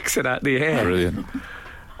hawk takes it out the air. Brilliant.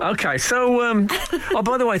 Okay, so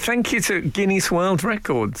by the way, thank you to Guinness World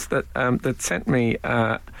Records that sent me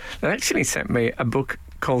that actually sent me a book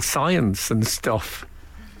called Science and Stuff.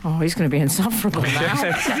 Oh, he's going to be insufferable now.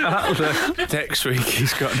 Next week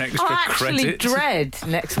he's got an extra I actually credit. dread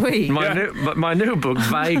next week. My new book,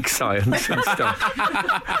 Vague Science and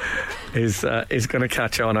Stuff, is going to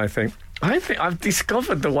catch on, I think. I think I've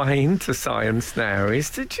discovered the way into science now is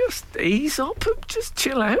to just ease up and just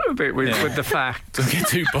chill out a bit with the facts. Don't get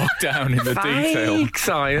too bogged down in the detail. Vague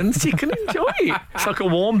science, you can enjoy it. It's like a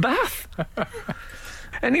warm bath.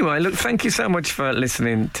 Anyway, look, thank you so much for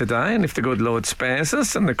listening today. And if the good Lord spares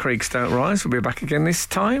us and the creeks don't rise, we'll be back again this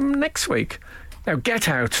time next week. Now, get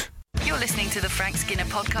out. You're listening to the Frank Skinner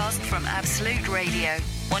podcast from Absolute Radio.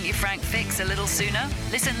 Want your Frank fix a little sooner?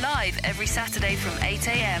 Listen live every Saturday from 8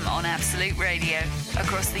 a.m. on Absolute Radio.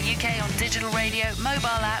 Across the UK on digital radio,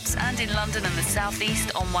 mobile apps, and in London and the South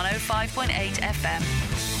East on 105.8 FM.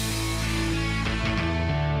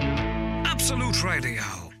 Absolute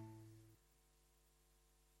Radio.